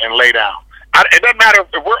player and lay down. It doesn't matter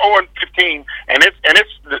if we're 0-15 and it's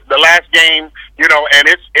the last game, you know, and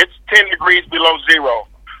it's 10 degrees below zero.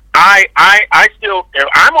 I still,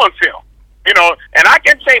 I'm on film, you know, and I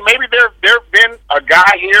can say maybe there've been a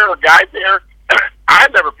guy here, a guy there.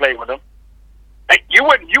 I've never played with him. Like, you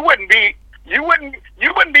wouldn't be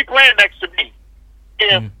playing next to me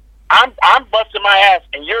if I'm busting my ass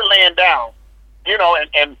and you're laying down, you know,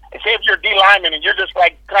 and say if you're a D lineman and you're just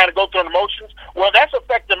like kind of go through the motions. Well, that's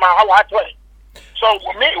affecting how I play. So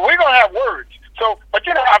we're gonna have words. So, but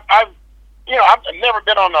you know, I've never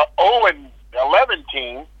been on the 0-11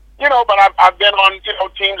 team, you know, but I've been on, you know,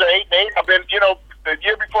 teams of 8-8. I've been, you know, the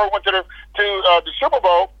year before we went to the Super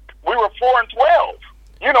Bowl, we were 4-12,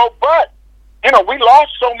 you know, but you know, we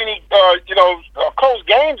lost so many close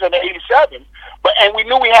games in the '87, and we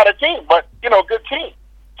knew we had a team, but you know, good team.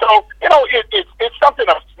 So you know, it's something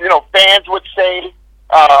that, you know, fans would say,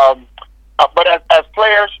 but as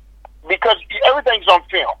players, because everything's on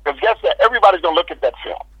film. Because guess what? Everybody's gonna look at that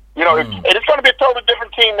film. You know, and it's gonna be a totally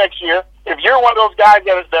different team next year. If you're one of those guys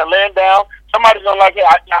that laying down, somebody's gonna like, hey,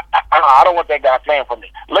 I don't want that guy playing for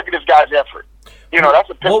me. Look at this guy's effort. You know, that's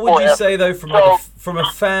a piss What would you effort. say, though, from a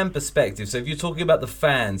fan perspective? So if you're talking about the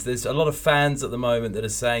fans, there's a lot of fans at the moment that are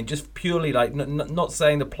saying, just purely like, not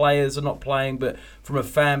saying the players are not playing, but from a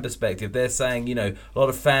fan perspective, they're saying, you know, a lot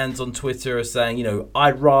of fans on Twitter are saying, you know,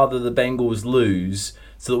 I'd rather the Bengals lose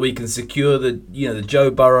so that we can secure the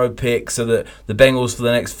Joe Burrow pick, so that the Bengals for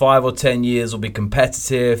the next 5 or 10 years will be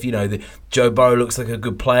competitive. You know, Joe Burrow looks like a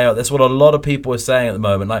good player. That's what a lot of people are saying at the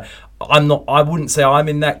moment. Like, I wouldn't say I'm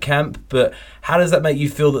in that camp, but how does that make you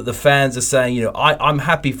feel that the fans are saying, you know, I'm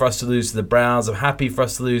happy for us to lose to the Browns, I'm happy for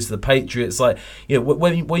us to lose to the Patriots? Like, you know,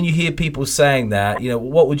 when you hear people saying that, you know,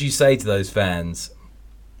 what would you say to those fans?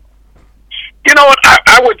 You know what?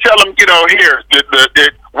 I would tell them, you know, here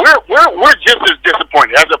we're just as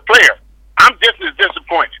disappointed as a player. I'm just as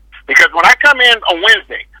disappointed because when I come in on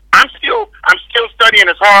Wednesday, I'm still studying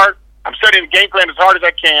as hard. I'm studying the game plan as hard as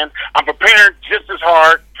I can. I'm preparing just as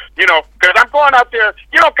hard, you know, because I'm going out there.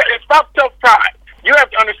 You know, it's about self-pride. You have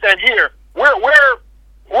to understand here,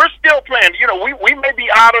 we're still playing. You know, we may be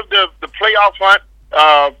out of the playoff hunt.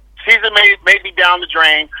 Season may be down the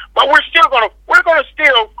drain, but we're gonna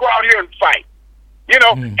still go out here and fight. You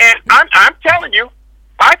know, and I'm telling you,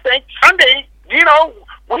 I think Sunday, you know,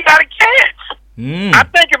 we got a chance. I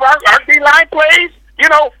think if our D-line plays, you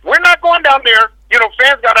know, we're not going down there. You know,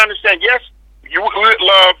 fans got to understand, yes, we would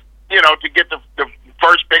love, you know, to get the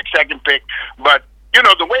first pick, second pick, but, you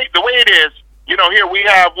know, the way it is, you know, here we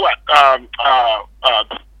have what,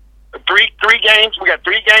 three games. We got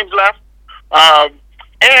 3 games left. And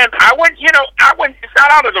it's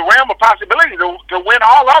not out of the realm of possibility to win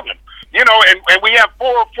all of them. You know, and we have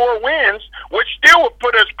four wins, which still would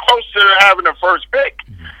put us close to having the first pick.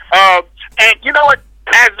 And you know what?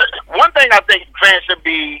 One thing I think fans should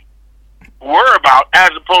be worried about, as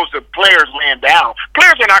opposed to players laying down.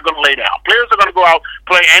 Players are not going to lay down. Players are going to go out,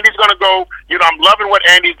 play. Andy's going to go. You know, I'm loving what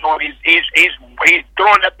Andy's doing. He's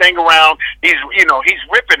throwing that thing around. He's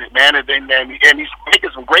ripping it, man, and he's making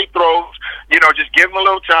some great throws. You know, just give him a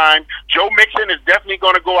little time. Joe Mixon is definitely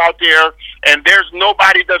going to go out there, and there's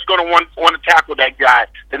nobody that's going to want to tackle that guy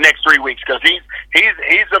the next 3 weeks because he's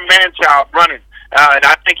a man-child running, and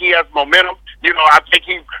I think he has momentum. You know, I think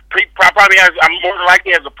he probably has. I'm more than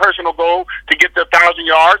likely has a personal goal to get to 1,000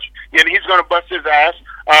 yards, and he's going to bust his ass.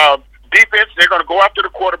 Defense, they're going to go after the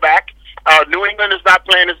quarterback. New England is not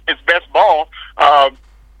playing its best ball,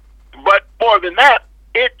 but more than that,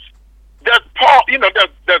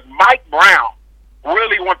 does Mike Brown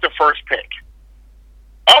really want the first pick?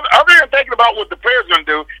 Other than thinking about what the players are going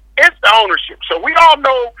to do, it's the ownership. So we all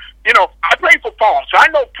know, you know, I played for Paul, so I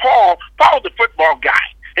know Paul's a football guy.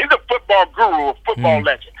 He's a football guru, a football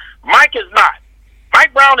legend. Mike is not.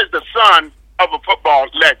 Mike Brown is the son of a football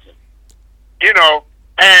legend. You know,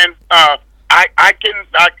 and I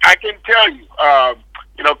can tell you,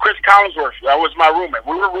 you know, Chris Collinsworth, that was my roommate.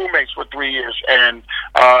 We were roommates for 3 years, and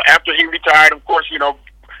after he retired, of course, you know,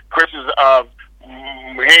 Chris is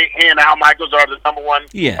he and Al Michaels are the number one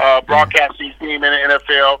broadcasting team in the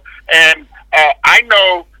NFL, and I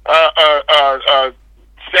know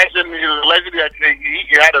Session, he was a legend. He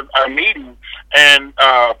had a meeting, and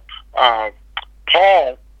Paul,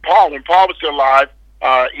 when Paul was still alive,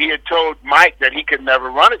 he had told Mike that he could never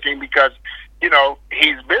run a team because, you know,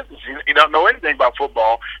 he's business. He don't know anything about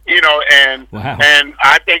football. and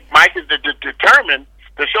I think Mike is determined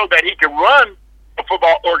to show that he can run a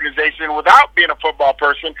football organization without being a football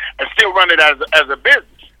person and still run it as a business.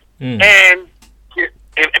 And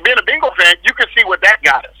being a Bengal fan, you can see what that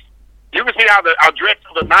got us. You can see how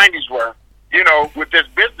dreadful the 90s were, with this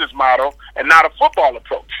business model and not a football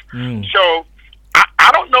approach. So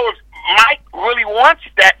I don't know if Mike really wants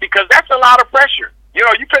that, because that's a lot of pressure.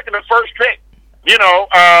 You're picking the first pick.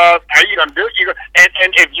 Are you going to do it?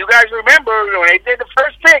 And if you guys remember, when they did the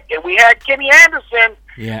first pick and we had Kenny Anderson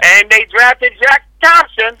and they drafted Jack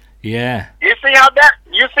Thompson, you see how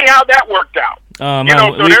that worked out. Oh,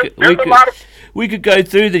 man, there's a lot of... We could go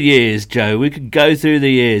through the years, Joe. We could go through the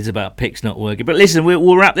years about picks not working. But listen,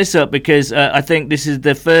 we'll wrap this up, because I think this is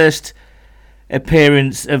the first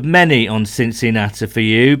appearance of many on Cincinnati for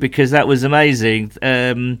you, because that was amazing.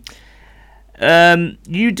 You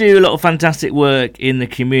do a lot of fantastic work in the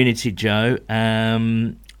community, Joe.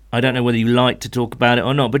 I don't know whether you like to talk about it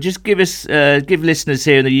or not, but just give listeners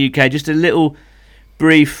here in the UK just a little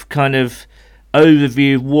brief kind of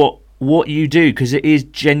overview of what you do, because it is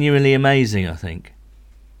genuinely amazing, I think.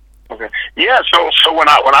 Okay. Yeah. So when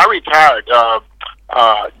I retired,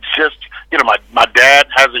 my dad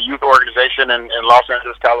has a youth organization in Los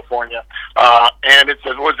Angeles, California, and I think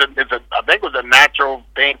it was a natural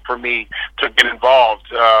thing for me to get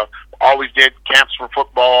involved. Always did camps for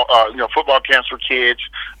football, football camps for kids,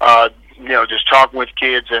 just talking with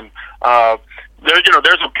kids, and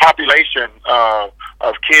there's a population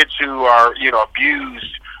of kids who are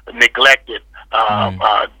abused, neglected,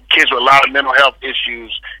 kids with a lot of mental health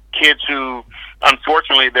issues, kids who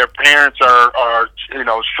unfortunately their parents are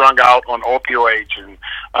strung out on opioids, and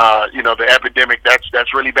the epidemic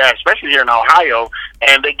that's really bad, especially here in Ohio,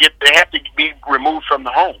 and they have to be removed from the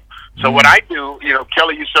home. So what I do,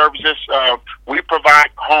 Kelly Youth Services, we provide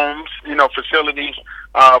homes, facilities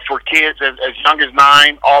for kids as young as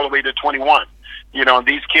 9 all the way to 21. And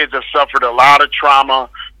these kids have suffered a lot of trauma,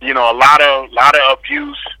 a lot of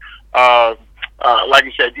abuse. Like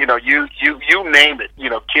I said, you name it.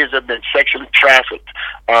 Kids have been sexually trafficked.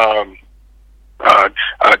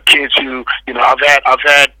 Kids who, I've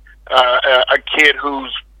had a kid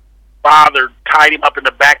whose father tied him up in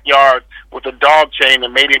the backyard with a dog chain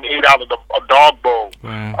and made him eat out of a dog bowl.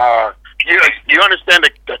 Wow. You understand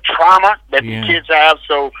the trauma that the kids have.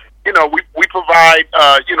 So, we provide,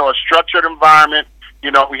 a structured environment.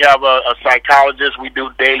 We have a psychologist. We do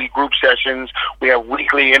daily group sessions. We have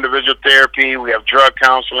weekly individual therapy. We have drug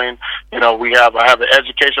counseling. I have an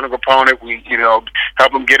educational component. We,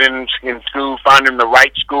 help them get in school, find them the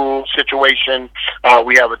right school situation.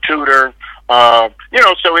 We have a tutor. So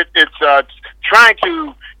it's trying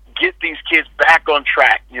to get these kids back on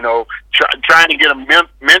track. Trying to get them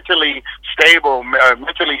mentally stable,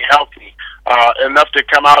 mentally healthy. Enough to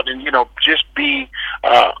come out and just be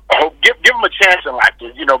give them a chance in life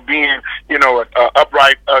to being an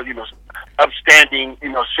upright upstanding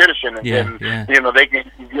citizen, and they can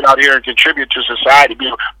get out here and contribute to society, be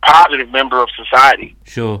a positive member of society.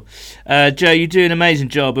 Sure. Joe, you do an amazing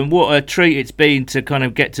job, and what a treat it's been to kind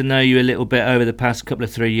of get to know you a little bit over the past couple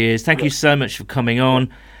of 3 years. Thank you so much for coming on.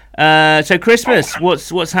 So Christmas,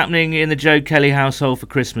 what's happening in the Joe Kelly household for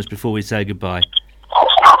Christmas before we say goodbye?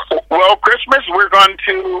 Well, Christmas, we're going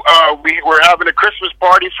to we're having a Christmas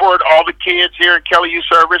party for all the kids here at Kelly Youth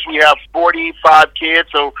Service. We have 45 kids,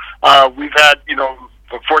 so we've had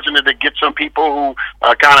fortunate to get some people who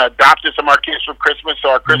kind of adopted some of our kids for Christmas.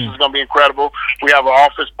 So our Christmas is going to be incredible. We have an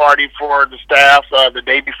office party for the staff the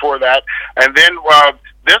day before that, and then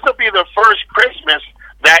this will be the first Christmas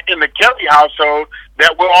that in the Kelly household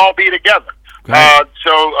that we'll all be together.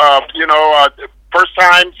 First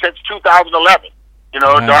time since 2011. A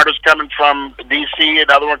daughter's coming from D.C.,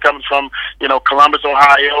 another one coming from, Columbus,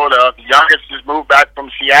 Ohio. The youngest just moved back from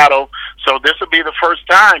Seattle. So this will be the first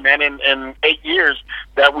time, man, in 8 years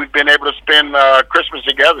that we've been able to spend Christmas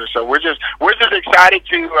together. So we're just excited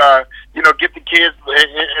to, get the kids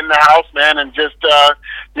in the house, man, and just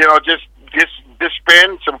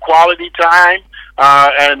spend some quality time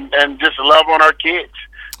and just love on our kids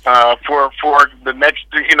for the next,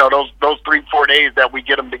 those 3-4 days that we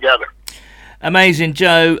get them together. Amazing,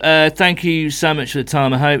 Joe. Thank you so much for the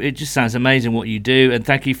time. I hope it just sounds amazing what you do, and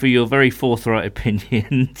thank you for your very forthright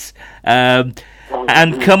opinions. And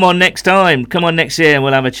come on next time. Come on next year, and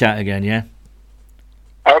we'll have a chat again. Yeah.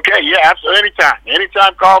 Okay. Yeah. Absolutely.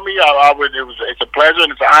 Anytime. Call me. It's a pleasure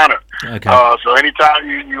and it's an honor. Okay. So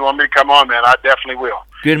anytime you want me to come on, man, I definitely will.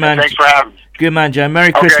 Good man. And thanks for having me. Good man, Joe.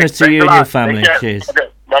 Merry Christmas to you and your family. Cheers. Okay.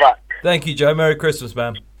 Bye bye. Thank you, Joe. Merry Christmas,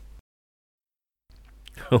 man.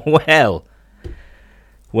 Well.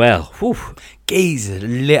 Well, whew. Geezer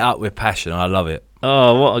lit up with passion. I love it.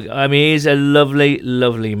 Oh, he's a lovely,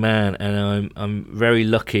 lovely man, and I'm very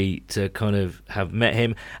lucky to kind of have met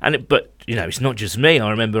him. But it's not just me. I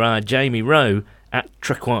remember Jamie Rowe at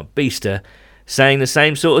Trequart Bista saying the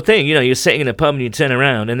same sort of thing. You're sitting in a pub and you turn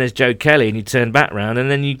around and there's Joe Kelly, and you turn back round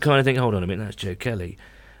and then you kind of think, hold on a minute, that's Joe Kelly,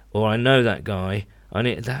 or I know that guy.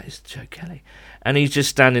 That is Joe Kelly, and he's just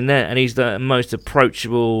standing there, and he's the most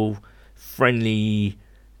approachable, friendly,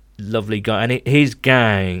 lovely guy. And his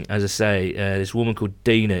gang, as I say, this woman called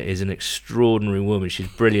Dina is an extraordinary woman. She's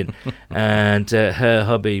brilliant. And her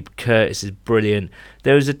hubby Curtis is brilliant.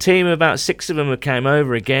 There was a team of about 6 of them who came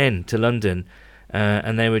over again to London,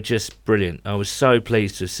 and they were just brilliant. I was so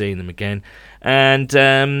pleased to have seen them again. And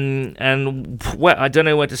well, I don't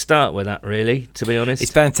know where to start with that, really, to be honest.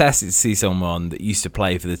 It's fantastic to see someone that used to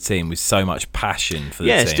play for the team with so much passion for the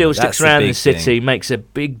team. Yeah, still sticks around the city, makes a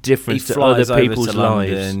big difference to other people's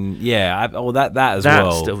lives. Yeah, that as that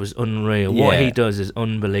well. That stuff was unreal. Yeah. What he does is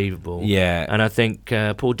unbelievable. Yeah. And I think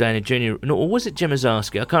Paul Dana Jr., or was it Jim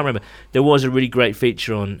Ozarski? I can't remember. There was a really great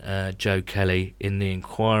feature on Joe Kelly in the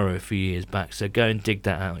Inquirer a few years back, so go and dig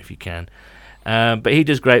that out if you can. But he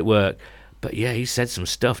does great work. But yeah, he said some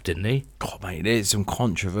stuff, didn't he? God, mate, there's some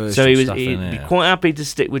controversial stuff in there. He'd be quite happy to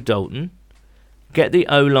stick with Dalton, get the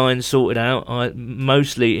O-line sorted out,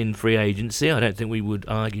 mostly in free agency. I don't think we would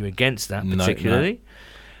argue against that particularly.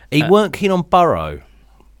 No. He weren't keen on Burrow.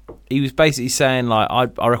 He was basically saying, like,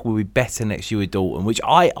 I reckon we'll be better next year with Dalton, which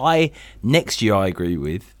next year I agree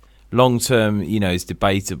with. Long term, is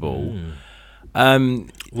debatable.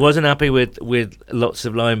 Wasn't happy with lots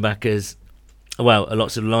of linebackers. Well,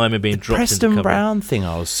 lots of linemen being dropped into cover. Preston Brown thing,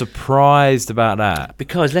 I was surprised about that.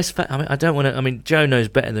 Because I don't want to. Joe knows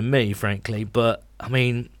better than me, frankly. But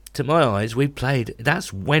to my eyes, we played.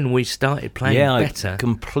 That's when we started playing better.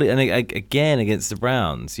 Completely, and again against the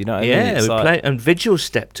Browns. You know what I mean? Yeah, we played, and Vigil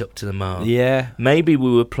stepped up to the mark. Yeah, maybe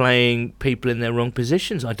we were playing people in their wrong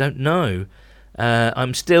positions. I don't know.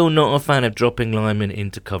 I'm still not a fan of dropping linemen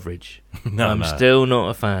into coverage. I'm still not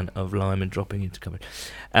a fan of linemen dropping into coverage.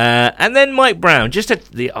 And then Mike Brown, just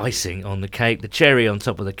the icing on the cake, the cherry on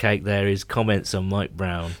top of the cake there is comments on Mike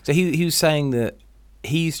Brown. So he was saying that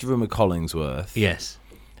he used to room with Collingsworth. Yes.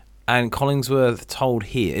 And Collingsworth told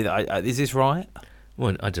him, is this right?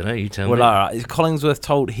 Well, I don't know, you tell me. Well, all right. Collingsworth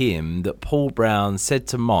told him that Paul Brown said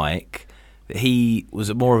to Mike that he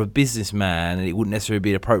was more of a businessman and it wouldn't necessarily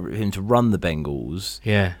be appropriate for him to run the Bengals.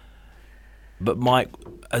 Yeah. But Mike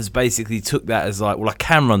has basically took that as like, well, I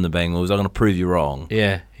can run the Bengals. I'm going to prove you wrong.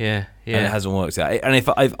 Yeah. And it hasn't worked out. And if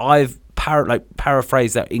I've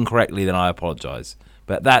paraphrased that incorrectly, then I apologise.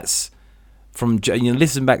 But that's from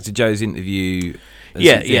listen back to Joe's interview.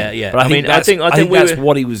 Yeah. But I think that's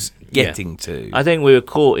what he was getting to. I think we were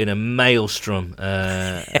caught in a maelstrom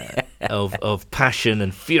of passion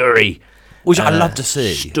and fury. Which I love to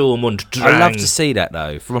see. Sturm und Drang. I love to see that,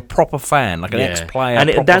 though, from a proper fan, like an ex-player.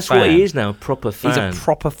 And that's what he is now, a proper fan. He's a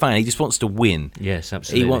proper fan. He just wants to win. Yes,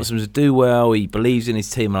 absolutely. He wants them to do well. He believes in his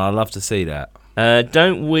team, and I love to see that.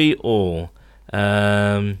 Don't we all?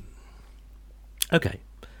 Okay.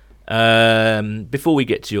 Before we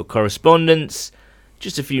get to your correspondence,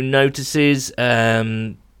 just a few notices.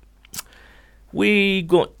 We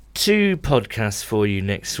got 2 podcasts for you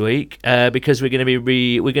next week because we're going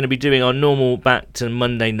to be doing our normal back to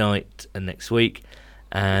Monday night next week,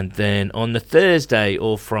 and then on the Thursday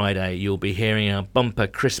or Friday you'll be hearing our bumper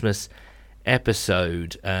Christmas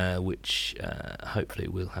episode, which hopefully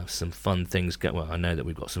we'll have some fun things going. Well, I know that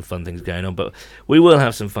we've got some fun things going on, but we will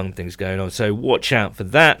have some fun things going on, so watch out for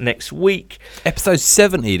that next week. Episode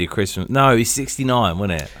 70 to Christmas. No, it's 69,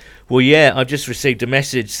 wasn't it? Well, yeah, I've just received a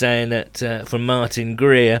message saying that from Martin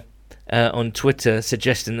Greer on Twitter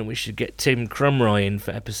suggesting that we should get Tim Crumroy in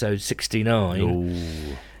for episode 69.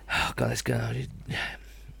 Ooh. Oh, God, let's go.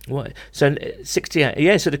 What? So 68.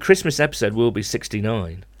 Yeah, so the Christmas episode will be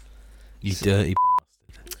 69. You dirty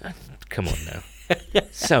bastard. Come on now.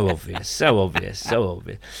 So obvious.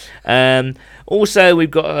 Also,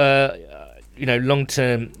 we've got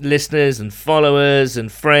long-term listeners and followers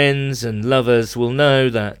and friends and lovers will know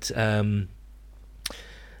that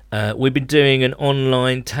we've been doing an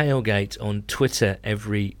online tailgate on Twitter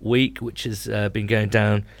every week, which has been going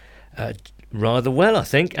down rather well, I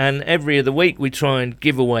think. And every other week we try and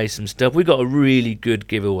give away some stuff. We've got a really good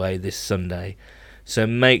giveaway this Sunday, so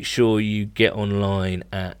make sure you get online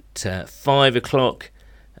at 5 o'clock,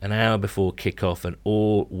 an hour before kickoff, and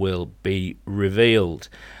all will be revealed.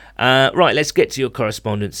 Right, let's get to your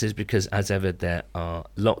correspondences, because as ever there are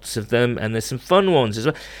lots of them, and there's some fun ones as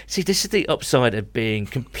well. See, this is the upside of being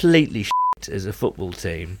completely picked as a football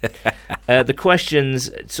team. The questions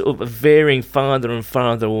sort of veering farther and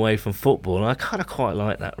farther away from football. And I kind of quite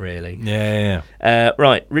like that, really. Yeah.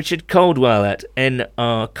 Right, Richard Coldwell at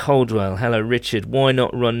NR Coldwell. Hello, Richard. Why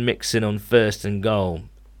not run Mixon on first and goal?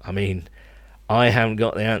 I mean, I haven't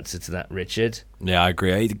got the answer to that, Richard. Yeah, I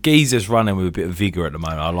agree. Geezer's running with a bit of vigour at the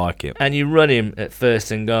moment. I like it. And you run him at first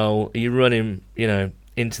and goal. You run him,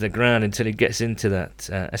 into the ground until he gets into that.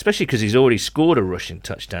 Especially because he's already scored a rushing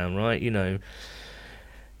touchdown, right?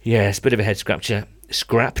 Yeah, it's a bit of a head scratcher.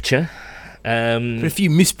 But a few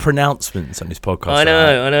mispronouncements on this podcast. I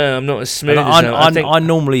know. I'm not as smooth as I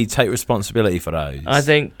normally take responsibility for those. I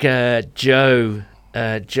think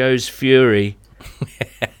Joe's Fury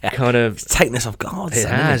kind of... It's taken us off guard. It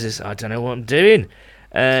has. I don't know what I'm doing.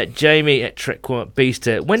 Jamie at Trequart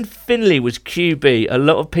Beaster. When Finley was QB, a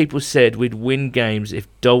lot of people said we'd win games if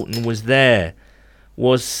Dalton was there.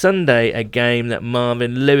 Was Sunday a game that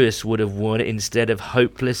Marvin Lewis would have won instead of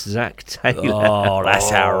hopeless Zach Taylor? Oh,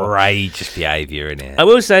 that's outrageous behaviour, isn't it? I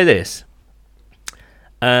will say this.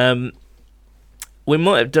 We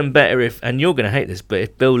might have done better if, and you're going to hate this, but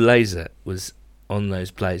if Bill Lazor was on those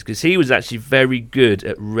plays, because he was actually very good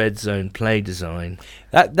at red zone play design.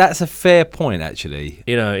 That's a fair point, actually.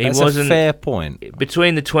 He that's wasn't... a fair point.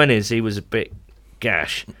 Between the 20s, he was a bit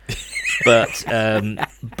gash. But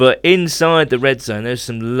inside the red zone, there's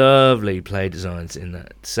some lovely play designs in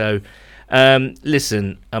that. So,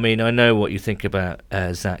 listen, I mean, I know what you think about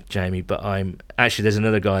Zach, Jamie, but there's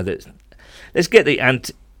another guy that... Let's get the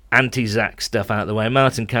anti-Zach stuff out of the way.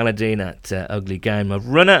 Martin Calladine at Ugly Game. I've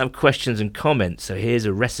run out of questions and comments, so here's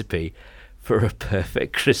a recipe for a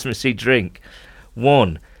perfect Christmassy drink.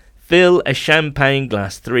 1. Fill a champagne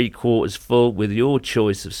glass 3/4 full with your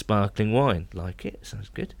choice of sparkling wine. Like it? Sounds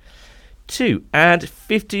good. 2. Add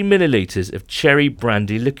 50 millilitres of cherry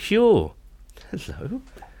brandy liqueur. Hello.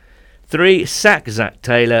 3. Sack Zach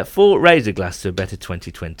Taylor. 4. Raise a glass to a better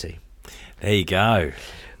 2020. There you go.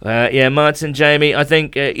 Yeah, Martin, Jamie, I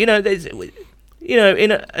think, there's...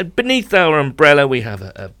 beneath our umbrella, we have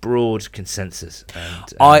a broad consensus.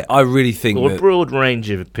 And, I really think a broad range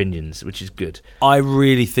of opinions, which is good. I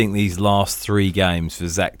really think these last 3 games for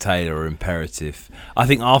Zach Taylor are imperative. I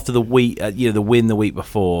think after the week, the win the week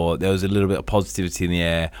before, there was a little bit of positivity in the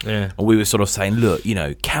air, and we were sort of saying, look,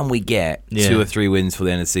 can we get 2 or 3 wins for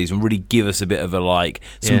the end of the season? Really give us a bit of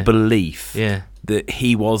some belief. Yeah. That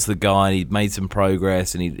he was the guy, and he'd made some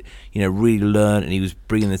progress, and he'd really learned, and he was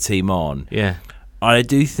bringing the team on. Yeah. I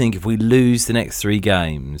do think if we lose the next 3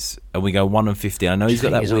 games and we go 1-15, I know he's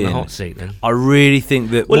got that he's win. On the hot seat, then. I really think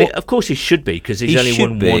that. Well, of course he should be, because he's only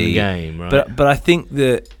won 1 game, right? But I think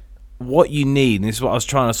that what you need, and this is what I was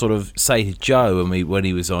trying to sort of say to Joe when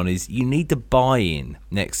he was on, is you need to buy in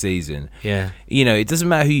next season. Yeah. It doesn't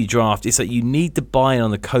matter who you draft. It's like you need to buy in on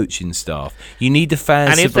the coaching staff. You need the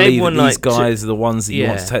fans to believe that these guys are the ones that you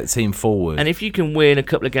want to take the team forward. And if you can win a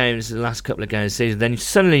couple of games, the last couple of games of the season, then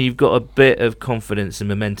suddenly you've got a bit of confidence and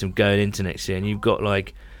momentum going into next year, and you've got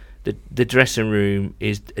like the dressing room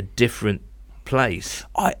is a different place.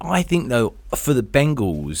 I think though for the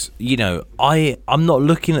Bengals, I'm not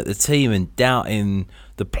looking at the team and doubting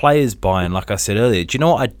the players buying. Like I said earlier, do you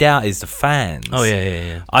know what I doubt is the fans? Oh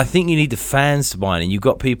yeah. I think you need the fans to buy in, and you've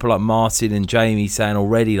got people like Martin and Jamie saying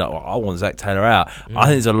already, like, I want Zach Taylor out. I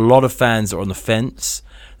think there's a lot of fans that are on the fence.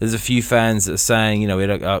 There's a few fans that are saying, we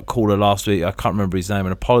had a caller last week, I can't remember his name,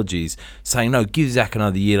 and apologies, saying, no, give Zach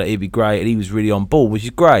another year, like, he'd be great, and he was really on board, which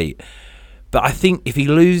is great. But I think if he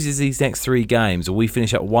loses these next 3 games, or we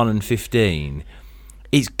finish at 1-15,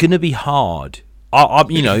 it's going to be hard. I'll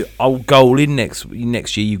go all in next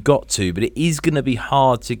year. You've got to, but it is going to be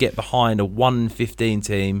hard to get behind a 1-15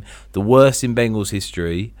 team, the worst in Bengals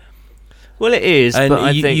history. Well, it is, and but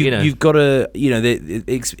I think you've got to,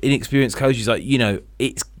 the inexperienced coaches, like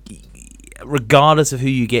it's regardless of who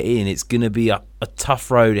you get in, it's going to be a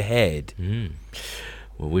tough road ahead.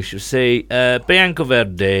 Well, we shall see. Bianco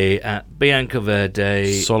Verde at Bianco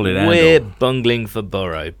Verde. Solid We're handle. bungling for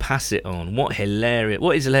Burrow. Pass it on. What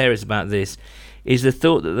is hilarious about this is the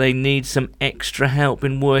thought that they need some extra help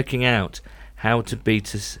in working out how to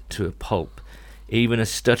beat us to a pulp. Even a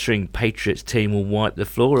stuttering Patriots team will wipe the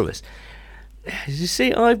floor of us. You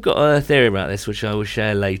see, I've got a theory about this, which I will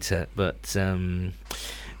share later, but...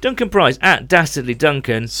 Duncan Price at Dastardly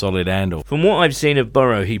Duncan. Solid handle. From what I've seen of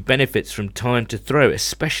Burrow, he benefits from time to throw,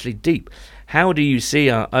 especially deep. How do you see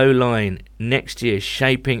our O-line next year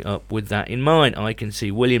shaping up with that in mind? I can see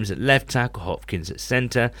Williams at left tackle, Hopkins at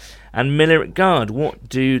centre, and Miller at guard. What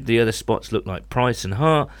do the other spots look like? Price and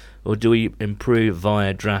Hart, or do we improve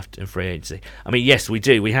via draft and free agency? I mean, yes, we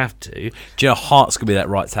do. We have to. Do you know Hart's going to be that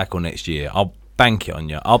right tackle next year? I'll bank it on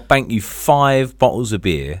you. I'll bank you 5 bottles of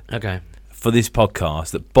beer. Okay. For this podcast,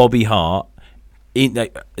 that Bobby Hart,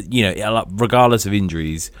 regardless of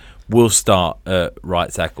injuries, will start at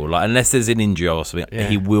right tackle. Like, unless there's an injury or something,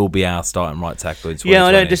 he will be our starting right tackle in 2020. Yeah,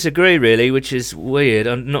 I don't disagree really, which is weird.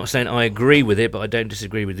 I'm not saying I agree with it, but I don't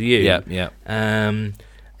disagree with you. Yeah.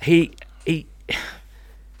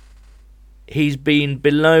 He's been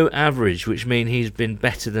below average, which means he's been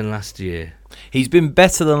better than last year. He's been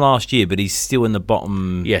better than last year, but he's still in the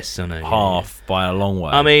bottom half by a long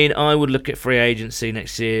way. I mean, I would look at free agency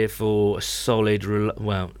next year for a solid...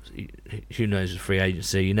 Well, who knows with free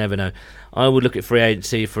agency? You never know. I would look at free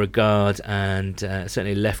agency for a guard and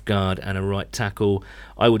certainly a left guard and a right tackle.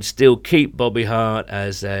 I would still keep Bobby Hart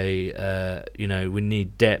as a... we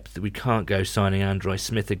need depth. We can't go signing Andre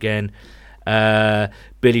Smith again.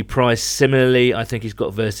 Billy Price, similarly, I think he's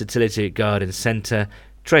got versatility at guard and centre.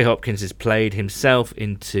 Trey Hopkins has played himself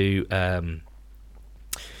into that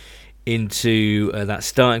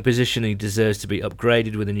starting position. He deserves to be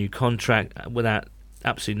upgraded with a new contract, without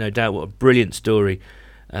absolutely no doubt. What a brilliant story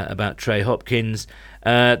about Trey Hopkins.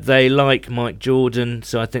 They like Mike Jordan,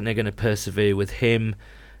 so I think they're going to persevere with him.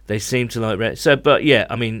 They seem to like but yeah,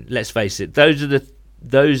 I mean, let's face it. Those are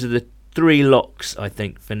the 3 locks, I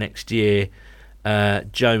think, for next year.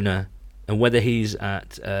 Jonah, and whether he's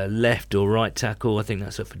at left or right tackle, I think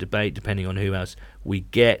that's up for debate, depending on who else we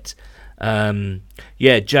get. Jonah,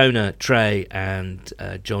 Trey, and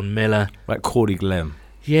John Miller. Like Cordy Glenn.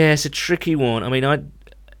 Yeah, it's a tricky one. I mean,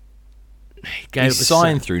 he's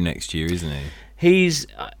signed through next year, isn't he? He's,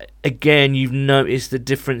 again, you've noticed the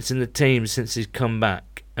difference in the team since he's come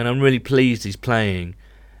back, and I'm really pleased he's playing.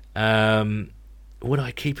 Would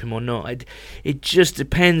I keep him or not? It just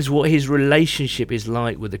depends what his relationship is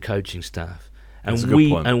like with the coaching staff,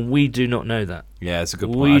 and we do not know that. Yeah, it's a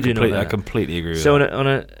good point. I completely agree with that.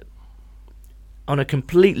 So on a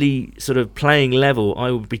completely sort of playing level,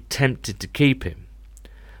 I would be tempted to keep him,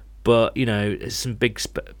 but there's some big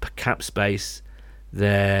cap space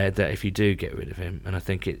there that if you do get rid of him, and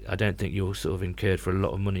I don't think you're sort of incurred for a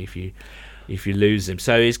lot of money if you lose him.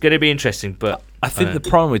 So it's going to be interesting, but I think the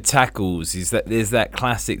problem with tackles is that there's that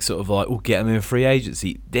classic sort of like, get them in free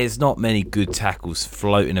agency. There's not many good tackles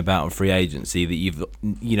floating about in free agency that you've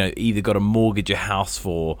either got to mortgage a house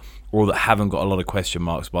for or that haven't got a lot of question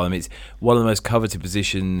marks by them. It's one of the most coveted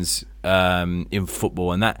positions in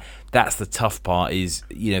football, and that's the tough part is,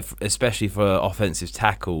 especially for offensive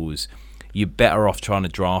tackles, you're better off trying to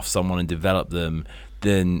draft someone and develop them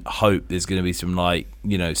than hope there's going to be some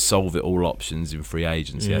solve it all options in free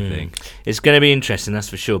agency. I think it's going to be interesting, that's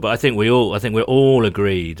for sure. But I think we're all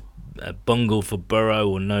agreed, bungle for Burrow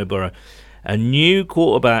or no Burrow, a new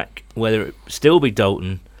quarterback, whether it still be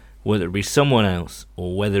Dalton, whether it be someone else,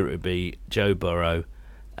 or whether it be Joe Burrow,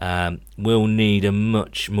 will need a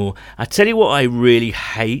much more. I tell you what I really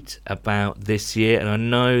hate about this year, and I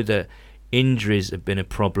know that injuries have been a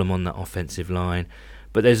problem on that offensive line,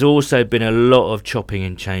 but there's also been a lot of chopping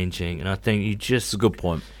and changing, and I think That's a good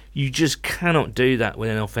point. You just cannot do that with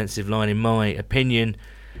an offensive line, in my opinion,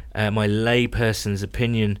 my layperson's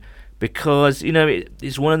opinion, because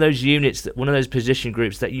it's one of those units, one of those position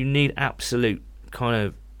groups that you need absolute kind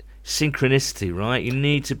of synchronicity, right? You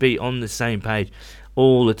need to be on the same page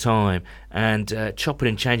all the time, and chopping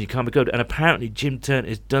and changing can't be good. And apparently Jim Turner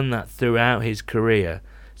has done that throughout his career,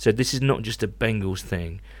 so this is not just a Bengals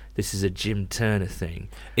thing. This is a Jim Turner thing.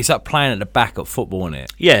 It's like playing at the back of football, isn't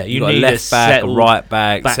it? Yeah, you need a left back, a right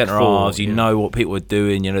back, centre halves. You know what people are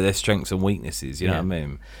doing. Their strengths and weaknesses. You know what I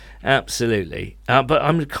mean? Absolutely. But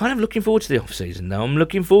I'm kind of looking forward to the off season now. I'm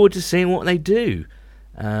looking forward to seeing what they do.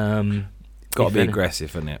 Got to be aggressive,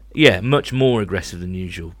 isn't it? Yeah, much more aggressive than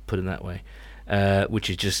usual. Put it that way, which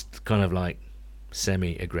is just kind of like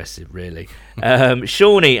semi-aggressive, really.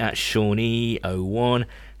 Shawnee at Shawnee01.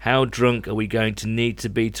 How drunk are we going to need to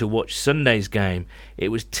be to watch Sunday's game? It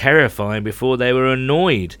was terrifying before they were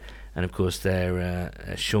annoyed. And, of course,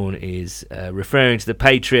 Sean is referring to the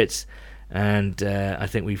Patriots. And I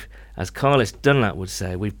think we've, as Carlos Dunlap would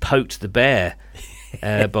say, we've poked the bear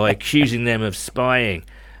by accusing them of spying.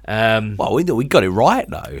 Well, we got it right,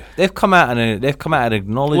 though. They've come out and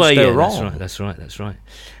acknowledged they're wrong. That's right.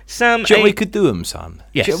 Sam, do you know we could do them, son?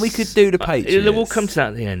 Yes. Do you know we could do the Patriots? We'll come to that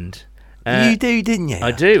at the end. You do, didn't you?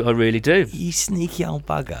 I do, I really do. You sneaky old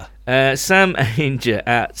bugger. Sam Ainger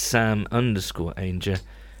at Sam_Ainger.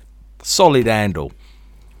 Solid handle.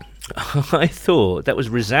 I thought that was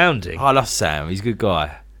resounding. I love Sam, he's a good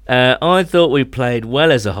guy. I thought we played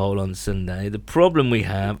well as a whole on Sunday. The problem we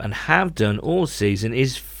have, and have done all season,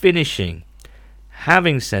 is finishing.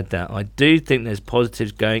 Having said that, I do think there's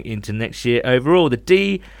positives going into next year overall. The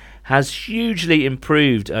D has hugely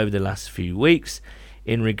improved over the last few weeks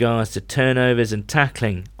in regards to turnovers and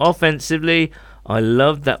tackling. Offensively, I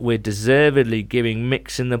love that we're deservedly giving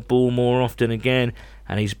Mixon the ball more often again,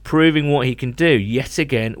 and he's proving what he can do yet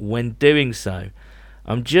again when doing so.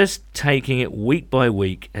 I'm just taking it week by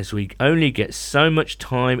week, as we only get so much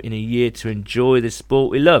time in a year to enjoy the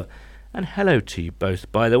sport we love. And hello to you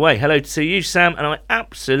both, by the way. Hello to you, Sam, and I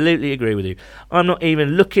absolutely agree with you. I'm not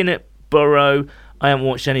even looking at Burrow. I haven't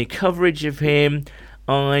watched any coverage of him.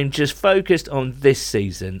 I'm just focused on this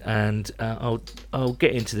season, and I'll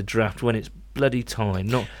get into the draft when it's bloody time,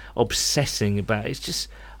 not obsessing about it. It's just,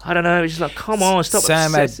 I don't know, it's just like, come on, stop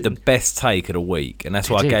Sam obsessing. had the best take of the week, and that's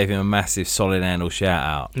why I gave him a massive solid handle shout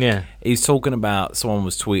out. Yeah. He's talking about, someone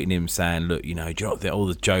was tweeting him saying, look, you know, drop all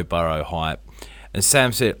the Joe Burrow hype. And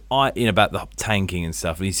Sam said, about the tanking and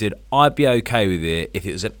stuff, and he said, I'd be okay with it if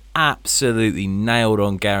it was an absolutely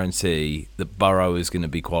nailed-on guarantee that Burrow is going to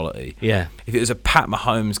be quality. Yeah. If it was a Pat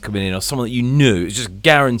Mahomes coming in or someone that you knew, it was just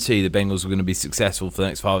guarantee the Bengals were going to be successful for the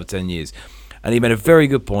next 5 or 10 years. And he made a very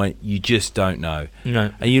good point. You just don't know.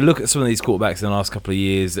 No. And you look at some of these quarterbacks in the last couple of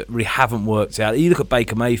years that really haven't worked out. You look at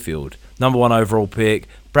Baker Mayfield, number 1 overall pick.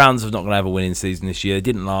 Browns are not going to have a winning season this year. They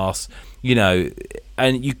didn't last, you know,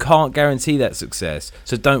 and you can't guarantee that success.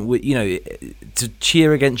 So don't, you know, to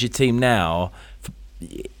cheer against your team now,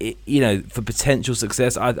 for potential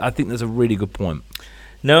success, I think that's a really good point.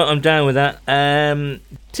 No, I'm down with that.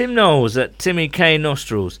 Tim Knowles at Timmy K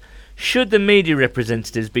Nostrils. Should the media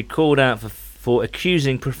representatives be called out for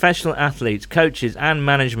accusing professional athletes, coaches and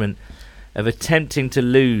management of attempting to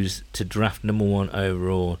lose to draft number 1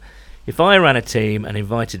 overall? If I ran a team and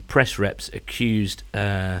invited press reps accused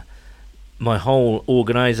my whole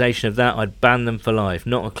organisation of that, I'd ban them for life.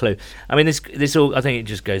 Not a clue. I mean, this all, I think it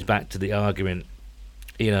just goes back to the argument.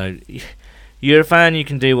 You know, you're a fan, you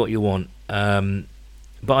can do what you want. But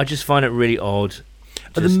I just find it really odd.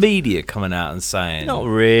 Are the media coming out and saying? Not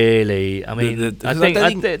really. I mean, I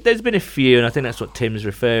think there's been a few, and I think that's what Tim's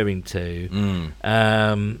referring to.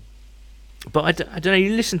 But I don't know,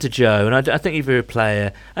 you listen to Joe, and I think if you're a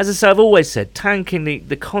player, as I say, I've always said, tanking,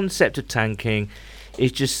 the concept of tanking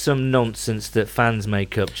is just some nonsense that fans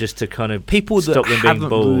make up just to kind of people stop that them being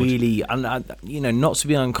bored. Really, not to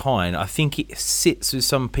be unkind, I think it sits with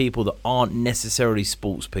some people that aren't necessarily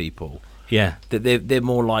sports people. Yeah. That they're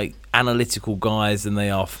more like analytical guys than they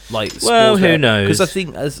are like sports. Well, who knows? Because I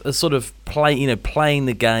think as a sort of playing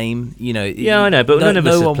the game, Yeah, I know, but none of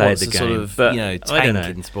us have played the game. Sort of, but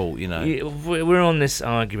tanking sport, We're on this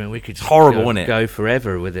argument. We could just horrible, isn't it? Go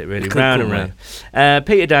forever with it, really, round and round.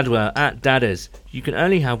 Peter Dadwell at Dadders. You can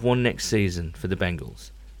only have one next season for the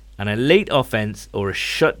Bengals. An elite offense or a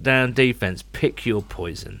shutdown defense. Pick your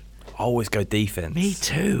poison. I always go defense. Me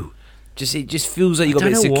too. It just feels like you've got a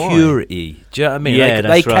bit of security. Why. Do you know what I mean? Yeah,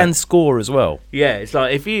 they can score as well. Yeah, it's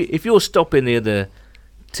like if you're stopping the other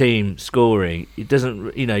team scoring, it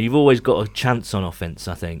doesn't. You've always got a chance on offense,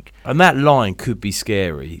 I think. And that line could be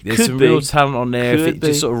scary. There's some real talent on there. If it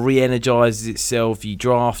just sort of re-energises itself, you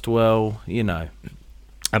draft well.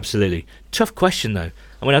 Absolutely. Tough question though.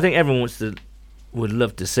 I mean, I think everyone would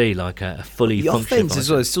love to see like a fully functional offense as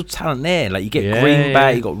well. There's still talent there. Like you get Green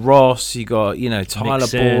back, you got Ross, you got Tyler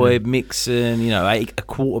Mixon. Boyd, Mixon. A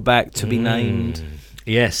quarterback to be named.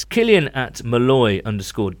 Yes, Killian at Malloy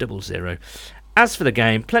 _00. As for the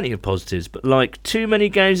game, plenty of positives, but like too many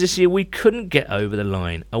games this year, we couldn't get over the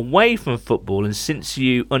line. Away from football, and since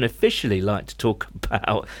you unofficially like to talk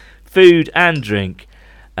about food and drink.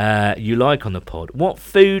 You like on the pod. What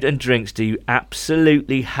food and drinks do you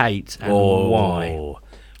absolutely hate and why?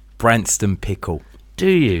 Branston pickle. Do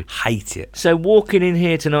you? Hate it. So walking in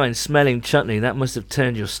here tonight and smelling chutney, that must have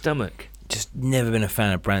turned your stomach. Just never been a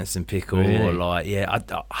fan of Branston pickle. Really? Or I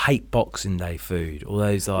hate Boxing Day food. All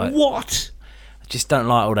those What? I just don't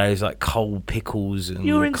like all those cold pickles and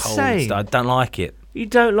You're cold insane. stuff. I don't like it. You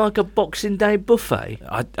don't like a Boxing Day buffet?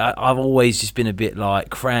 I've always just been a bit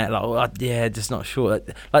just not sure.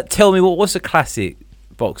 Tell me what's the classic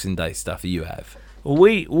Boxing Day stuff that you have? Well,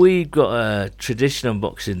 we got a tradition on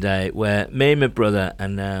Boxing Day where me and my brother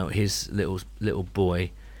and now his little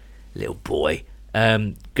boy, go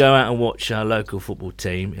out and watch our local football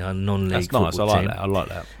team, our non-league football team. That's nice. I like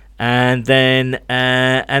that. And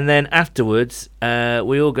then afterwards,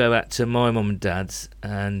 we all go back to my mum and dad's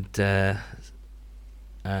and.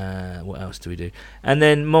 What else do we do? And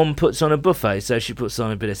then Mum puts on a buffet, so she puts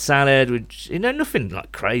on a bit of salad, which nothing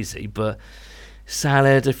like crazy, but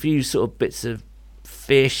salad, a few sort of bits of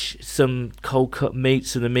fish, some cold cut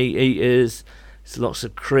meats from the meat eaters, lots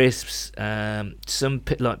of crisps, some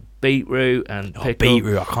like beetroot and pickle.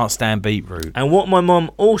 Beetroot, I can't stand beetroot. And what my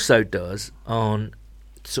mum also does on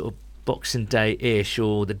sort of Boxing Day-ish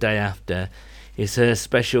or the day after, is her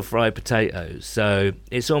special fried potatoes. So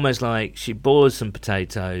it's almost like she boils some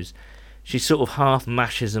potatoes, she sort of half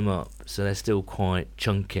mashes them up so they're still quite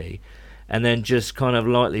chunky, and then just kind of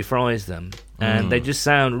lightly fries them. And they just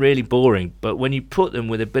sound really boring, but when you put them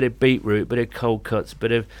with a bit of beetroot, bit of cold cuts,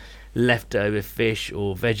 bit of leftover fish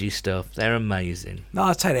or veggie stuff, they're amazing. No,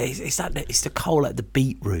 I tell you, it's the cold, the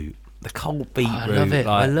beetroot. The cold beetroot. I love it.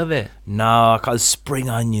 I love it. No, I can't. Spring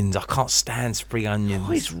onions. I can't stand spring onions.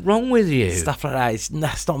 What is wrong with you? Stuff like that.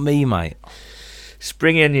 That's not me, mate.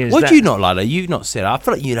 Spring onions. What do you not like, though? You've not said. I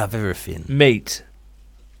feel like you'd have everything. Meat.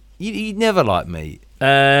 You never like meat.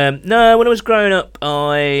 No, when I was growing up,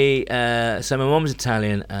 so my mum's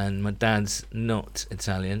Italian and my dad's not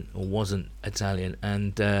Italian, or wasn't Italian,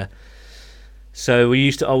 and so we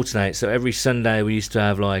used to alternate. So every Sunday we used to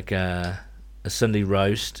have like a Sunday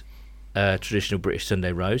roast, traditional British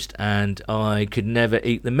Sunday roast, and I could never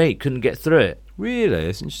eat the meat, couldn't get through it. Really?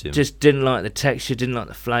 That's interesting. Just didn't like the texture, didn't like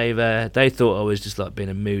the flavour. They thought I was just like being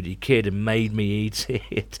a moody kid and made me eat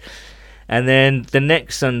it. And then the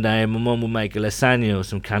next Sunday, my mum would make a lasagna or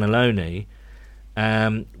some cannelloni,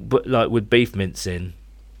 but like with beef mince in.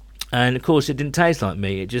 And of course, it didn't taste like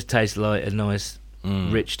meat. It just tasted like a nice,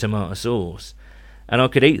 rich tomato sauce, and I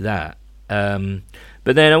could eat that.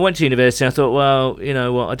 But then I went to university. And I thought, well, you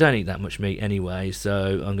know what? I don't eat that much meat anyway,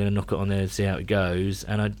 so I'm going to knock it on there and see how it goes.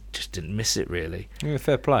 And I just didn't miss it really. Yeah,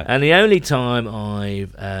 fair play. And the only time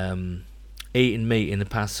I've eaten meat in the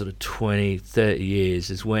past sort of 20, 30 years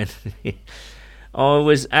is when I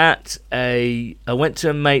went to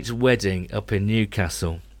a mate's wedding up in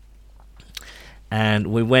Newcastle, and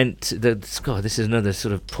we went God, this is another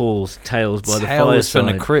sort of Paul's Tales by the Fireside. Tales from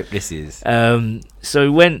the Crypt, this is. So we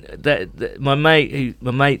went, my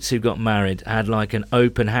mates who got married had like an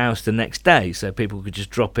open house the next day, so people could just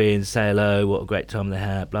drop in, say hello, what a great time they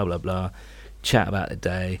had, blah, blah, blah, chat about the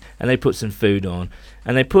day, and they put some food on,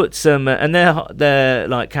 and they put some, and their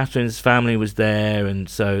like Catherine's family was there, and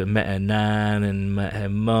so I met her nan and met her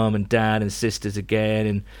mum and dad and sisters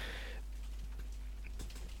again,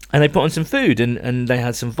 and they put on some food, and they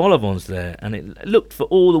had some vol au vents there, and it looked for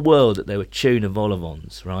all the world that they were tuna vol au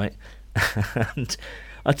vents, right? And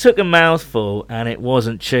I took a mouthful, and it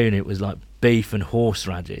wasn't tuna, it was like beef and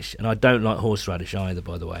horseradish, and I don't like horseradish either,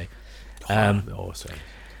 by the way. Awesome.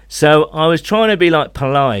 So I was trying to be like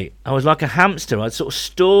polite. I was like a hamster. I'd sort of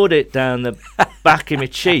stored it down the back of my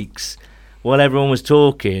cheeks while everyone was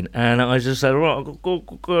talking, and I just said, right, I'll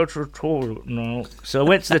go to the toilet now. So I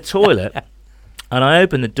went to the toilet, and I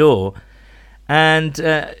opened the door, and,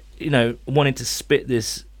 wanted to spit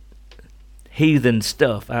this heathen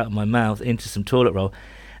stuff out of my mouth into some toilet roll.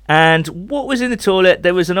 And what was in the toilet?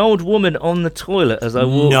 There was an old woman on the toilet as I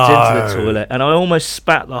walked into the toilet, and I almost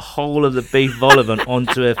spat the whole of the beef vol au vent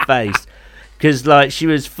onto her face, because like she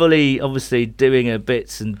was fully, obviously, doing her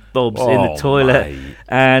bits and bobs in the toilet. Mate.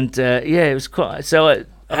 And it was quite. So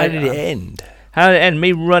how did it end? How did it end?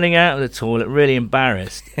 Me running out of the toilet, really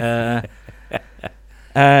embarrassed. And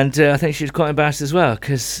I think she was quite embarrassed as well,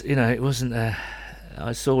 because it wasn't.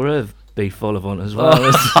 I saw her beef vol au vent as well.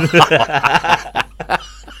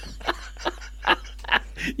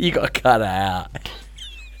 You got to cut that out.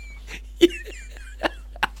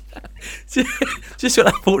 Just when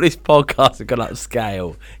I thought this podcast had gone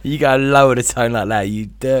upscale, you go lower the tone like that,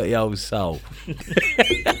 you dirty old soul.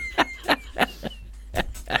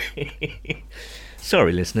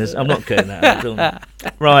 Sorry, listeners, I'm not cutting that out.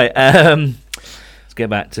 Right, let's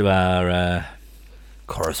get back to our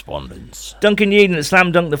correspondence. Duncan Yeadon at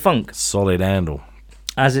Slam Dunk the Funk. Solid handle.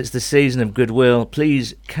 As it's the season of goodwill,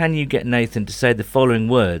 please can you get Nathan to say the following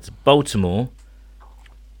words? Baltimore.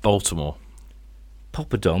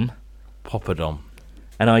 Poppadom.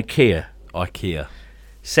 And IKEA.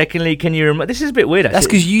 Secondly, can you this is a bit weird, actually. That's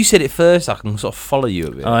because you said it first. I can sort of follow you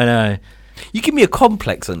a bit. I know. You give me a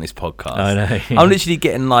complex on this podcast. I know. I'm literally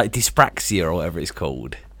getting like dyspraxia or whatever it's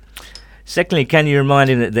called. Secondly, can you remind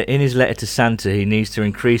him that in his letter to Santa, he needs to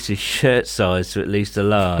increase his shirt size to at least a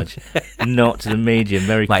large, not to the medium.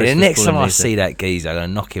 Mate, the next time I see that geezer, I'm going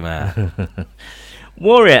to knock him out.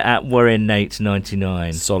 Warrior at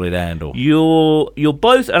WarriorNate99. Solid handle. You're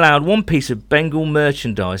both allowed one piece of Bengal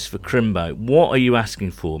merchandise for Crimbo. What are you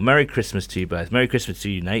asking for? Merry Christmas to you both. Merry Christmas to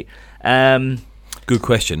you, Nate. Good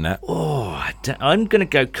question, that. I'm going to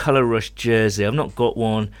go Colour Rush jersey. I've not got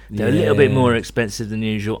one. They're a little bit more expensive than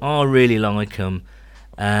usual. I really like them.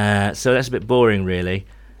 So that's a bit boring, really.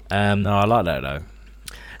 No, I like that, though.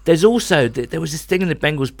 There's also, there was this thing in the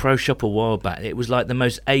Bengals Pro Shop a while back. It was like the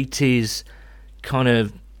most 80s kind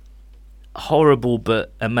of horrible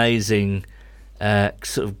but amazing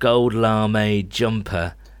sort of gold lame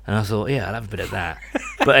jumper, and I thought, yeah, I'll have a bit of that.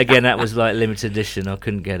 But again, that was like limited edition. I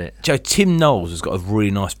couldn't get it. Joe, Tim Knowles has got a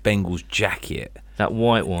really nice Bengals jacket. That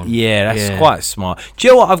white one. Yeah, that's quite smart. Do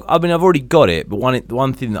you know what? I've already got it, but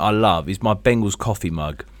one thing that I love is my Bengals coffee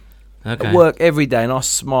mug. Okay. At work every day, nice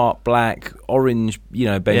smart black, orange,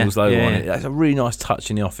 Bengals logo on it. That's a really nice touch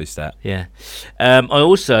in the office, that. Yeah. I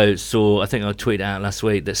also saw, I think I tweeted out last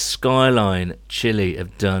week, that Skyline Chili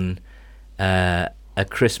have done a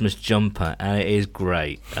Christmas jumper, and it is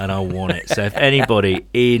great, and I want it. So if anybody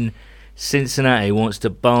in Cincinnati wants to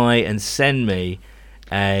buy and send me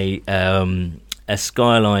a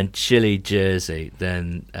Skyline Chili jersey,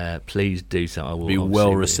 then please do so. I will be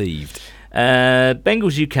well received.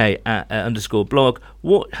 Bengals UK at _blog.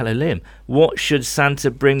 Hello Liam. What should Santa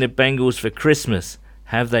bring the Bengals for Christmas?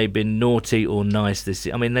 Have they been naughty or nice this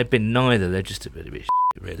year? I mean, they've been neither. They're just a bit of shit,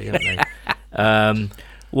 really, aren't they?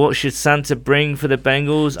 What should Santa bring for the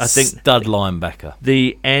Bengals? I think stud linebacker.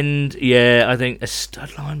 I think a stud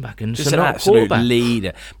linebacker. And just an absolute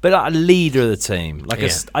leader, but like a leader of the team, like a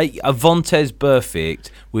Vontaze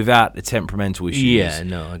Burfict without the temperamental issues. Yeah,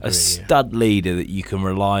 no, I agree. A stud leader that you can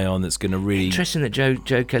rely on. That's going to really interesting that Joe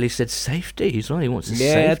Kelly said safety as well. He wants a safety.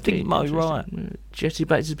 Yeah, I think you might be right. Jesse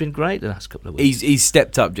Bates has been great the last couple of weeks. He's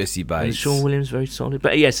stepped up, Jesse Bates. And Sean Williams very solid.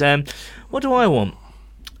 But yes, what do I want?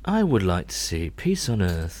 I would like to see peace on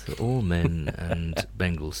earth for all men and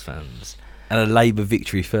Bengals fans. And a Labour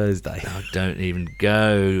victory Thursday. I don't even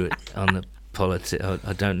go on the politics.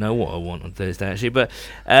 I don't know what I want on Thursday, actually. But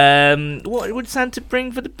what would Santa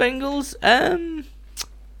bring for the Bengals?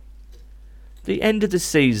 The end of the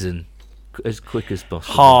season as quick as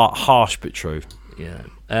possible. Harsh but true.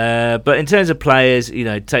 Yeah. But in terms of players,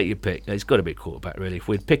 take your pick. It's got to be a quarterback, really. If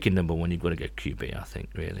we're picking number one, you've got to go QB, I think,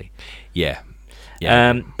 really. Yeah.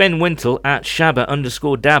 Ben Wintle at Shabba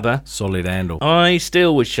 _Dabber. Solid handle. I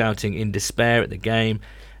still was shouting in despair at the game,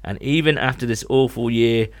 and even after this awful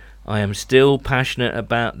year, I am still passionate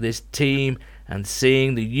about this team, and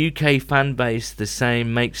seeing the UK fan base the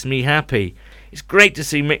same makes me happy. It's great to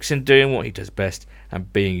see Mixon doing what he does best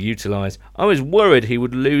and being utilised. I was worried he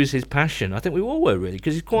would lose his passion. I think we all were, really,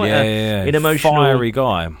 because he's quite an emotional, fiery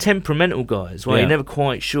guy, temperamental guy as well. You're never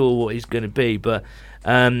quite sure what he's going to be, but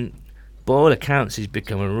by all accounts, he's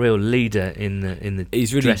become a real leader in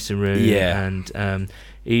the dressing room. Yeah. And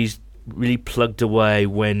he's really plugged away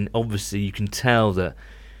when obviously you can tell that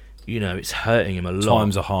it's hurting him a lot.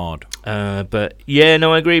 Times are hard. But yeah,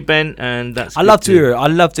 no, I agree, Ben, and that's. I love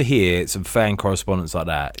to hear some fan correspondence like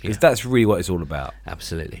that, because that's really what it's all about.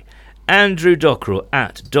 Absolutely. Andrew Dockrell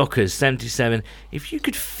at Dockers77. If you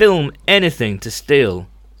could film anything to steal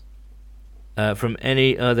from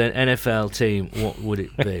any other NFL team, what would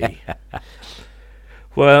it be?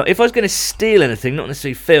 Well, if I was going to steal anything, not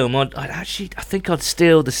necessarily film, I think I'd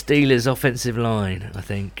steal the Steelers' offensive line. I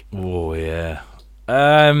think. Oh yeah.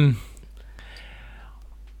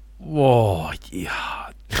 Whoa,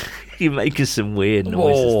 yeah. You're making some weird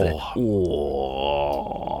noises there.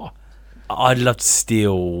 Whoa. I'd love to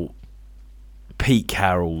steal Pete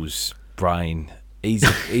Carroll's brain. He's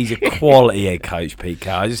a quality head coach, Pete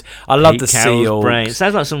Carroll. I love the Seahawks. Brain. It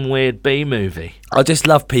sounds like some weird B movie. I just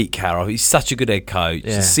love Pete Carroll. He's such a good head coach.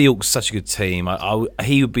 Yeah. The Seahawks such a good team.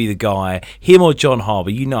 He would be the guy. Him or John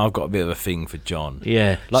Harbaugh. I've got a bit of a thing for John.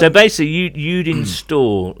 Yeah. So basically, you'd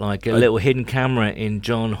install like a little hidden camera in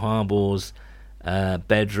John Harbaugh's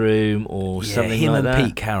bedroom or something like that. Him and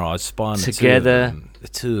Pete Carroll, I'd spy on together. The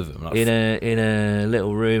two of them, like, in a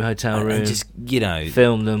little room, hotel room, and just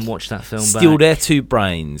film them, watch that film. Steal back. Their two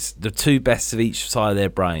brains, the two best of each side of their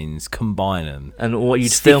brains, combine them, and what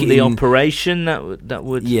you'd film the operation that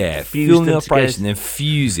would film the operation, then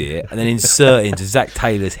fuse it, and then insert it into Zach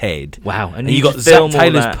Taylor's head. Wow, and you got Zach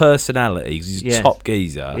Taylor's personality because he's a top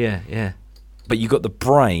geezer. Yeah. But you got the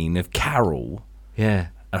brain of Carroll. Yeah,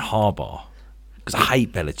 and Harbaugh. Because I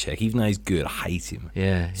hate Belichick, even though he's good, I hate him.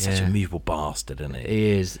 Yeah, he's such a miserable bastard, isn't he? He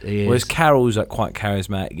is. Whereas Carroll's like quite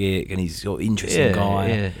charismatic and he's got an interesting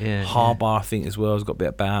guy. Harbaugh, I think, as well, has got a bit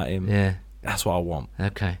about him. Yeah. That's what I want.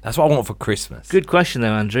 Okay. That's what I want for Christmas. Good question,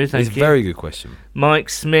 though, Andrew. Thank you. It's a very good question. Mike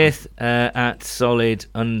Smith at solid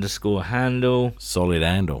 _handle. Solid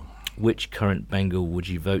handle. Which current Bengal would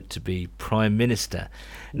you vote to be Prime Minister?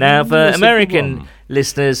 Now, for American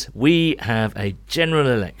listeners, we have a general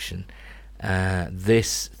election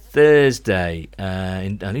this Thursday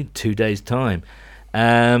in only 2 days' time.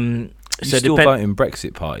 You're still voting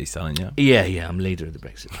Brexit Party, aren't you? Yeah, I'm leader of the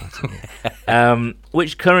Brexit Party.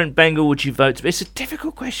 Which current Bengal would you vote to be? It's a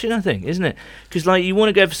difficult question, I think, isn't it? Because you want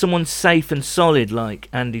to go for someone safe and solid like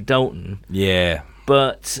Andy Dalton. Yeah.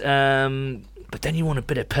 But But then you want a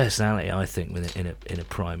bit of personality, I think, with it in a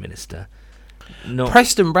prime minister. Not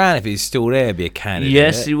Preston Brown, if he's still there, be a candidate.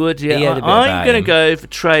 Yes, he would. Yeah, I'm going to go for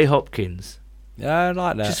Trey Hopkins. Yeah, I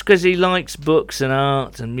like that. Just because he likes books and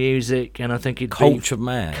art and music, and I think he'd Culture be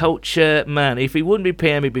man. Culture man. If he wouldn't be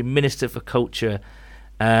PM, he'd be Minister for Culture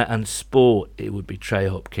and Sport. It would be Trey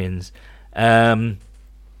Hopkins. I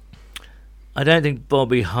don't think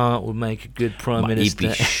Bobby Hart would make a good Prime Minister.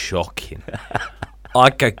 He'd be shocking.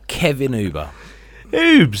 I'd go Kevin Hoover.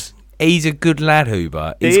 Hoobs. He's a good lad,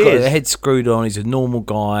 Hoover. He's got the head screwed on. He's a normal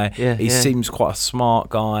guy. Yeah, he seems quite a smart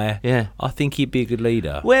guy. Yeah. I think he'd be a good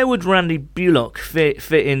leader. Where would Randy Bullock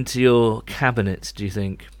fit into your cabinet, do you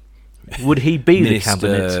think? Would he be the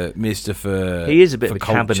cabinet? Minister for He is a bit of a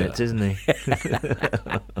culture. cabinet, isn't he?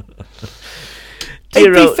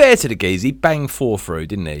 He'd be fair to the geese. He banged 4 through,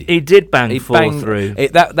 didn't he? He did bang 4 through.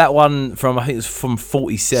 That one from, I think it was from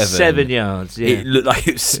 47. 7 yards, yeah. It looked like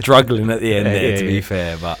it was struggling at the end there, to be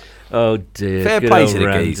fair. But oh dear. fair play to the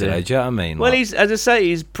geezer, though, do you know what I mean? Well, he's, as I say,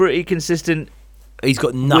 he's pretty consistent. He's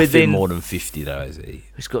got nothing more than 50, though, has he?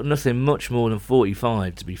 He's got nothing much more than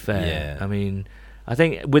 45, to be fair. Yeah. I mean, I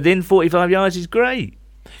think within 45 yards, he's great.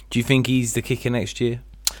 Do you think he's the kicker next year?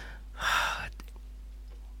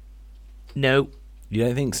 No. You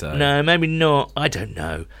don't think so? No, maybe not. I don't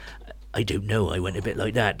know. I went a bit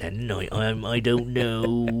like that, didn't I? I don't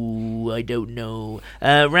know. I don't know.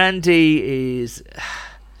 Randy is...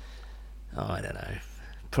 Oh, I don't know.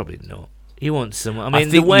 Probably not. He wants someone. I mean,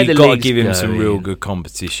 think the way you've the got to league's give him going, some real good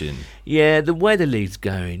competition. Yeah, the way the league's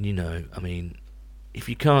going, you know, I mean, if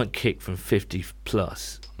you can't kick from 50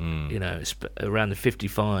 plus, you know, around the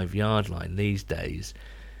 55-yard line these days,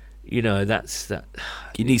 you know, that's that.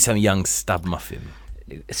 You need some young stud muffin.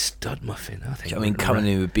 A stud muffin, I think. I mean, coming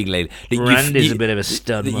in with big lady. Randy's a bit of a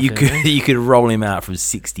stud muffin. You could roll him out from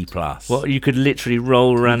 60 plus. What, you could literally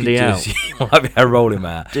roll Randy out? You might be able to roll him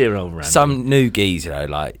out. Dear old Randy. Some new geezer,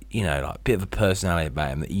 though, like a bit of a personality about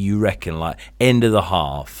him that you reckon, like, end of the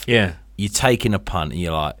half. Yeah. You're taking a punt and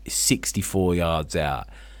you're like 64 yards out.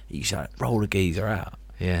 You should roll the geezer out.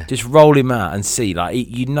 Yeah. Just roll him out and see. Like,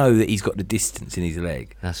 you know that he's got the distance in his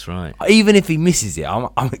leg. That's right. Even if he misses it,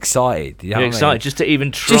 I'm excited. You know You're what excited I mean? just to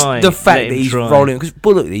even try. Just the fact that he's try. rolling, because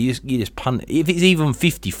Bullock, you just punt it. If it's even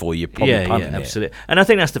 54, you're probably punting yeah, it. absolutely. And I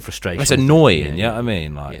think that's the frustration. That's annoying, you know what I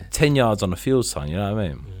mean? Like 10 yards on the field sign, you know what I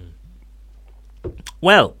mean?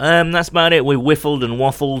 Well, that's about it. We whiffled and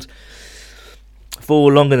waffled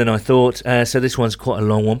for longer than I thought. So this one's quite a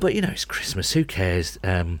long one, but you know, it's Christmas. Who cares?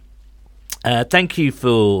 Thank you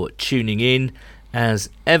for tuning in as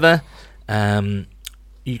ever.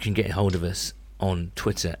 You can get hold of us on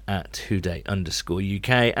Twitter at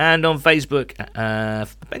 @Houday_UK and on Facebook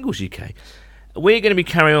Bengals UK. We're going to be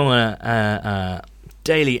carrying on a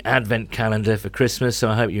daily advent calendar for Christmas, so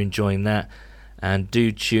I hope you're enjoying that. And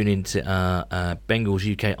do tune into our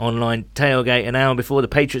Bengals UK online tailgate an hour before the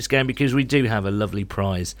Patriots game, because we do have a lovely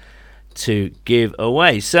prize to give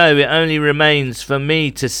away. So it only remains for me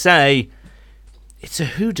to say, it's a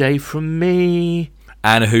Houday from me.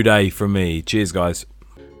 And a Houday from me. Cheers, guys.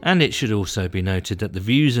 And it should also be noted that the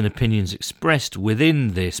views and opinions expressed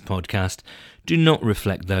within this podcast do not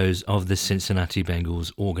reflect those of the Cincinnati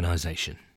Bengals organisation.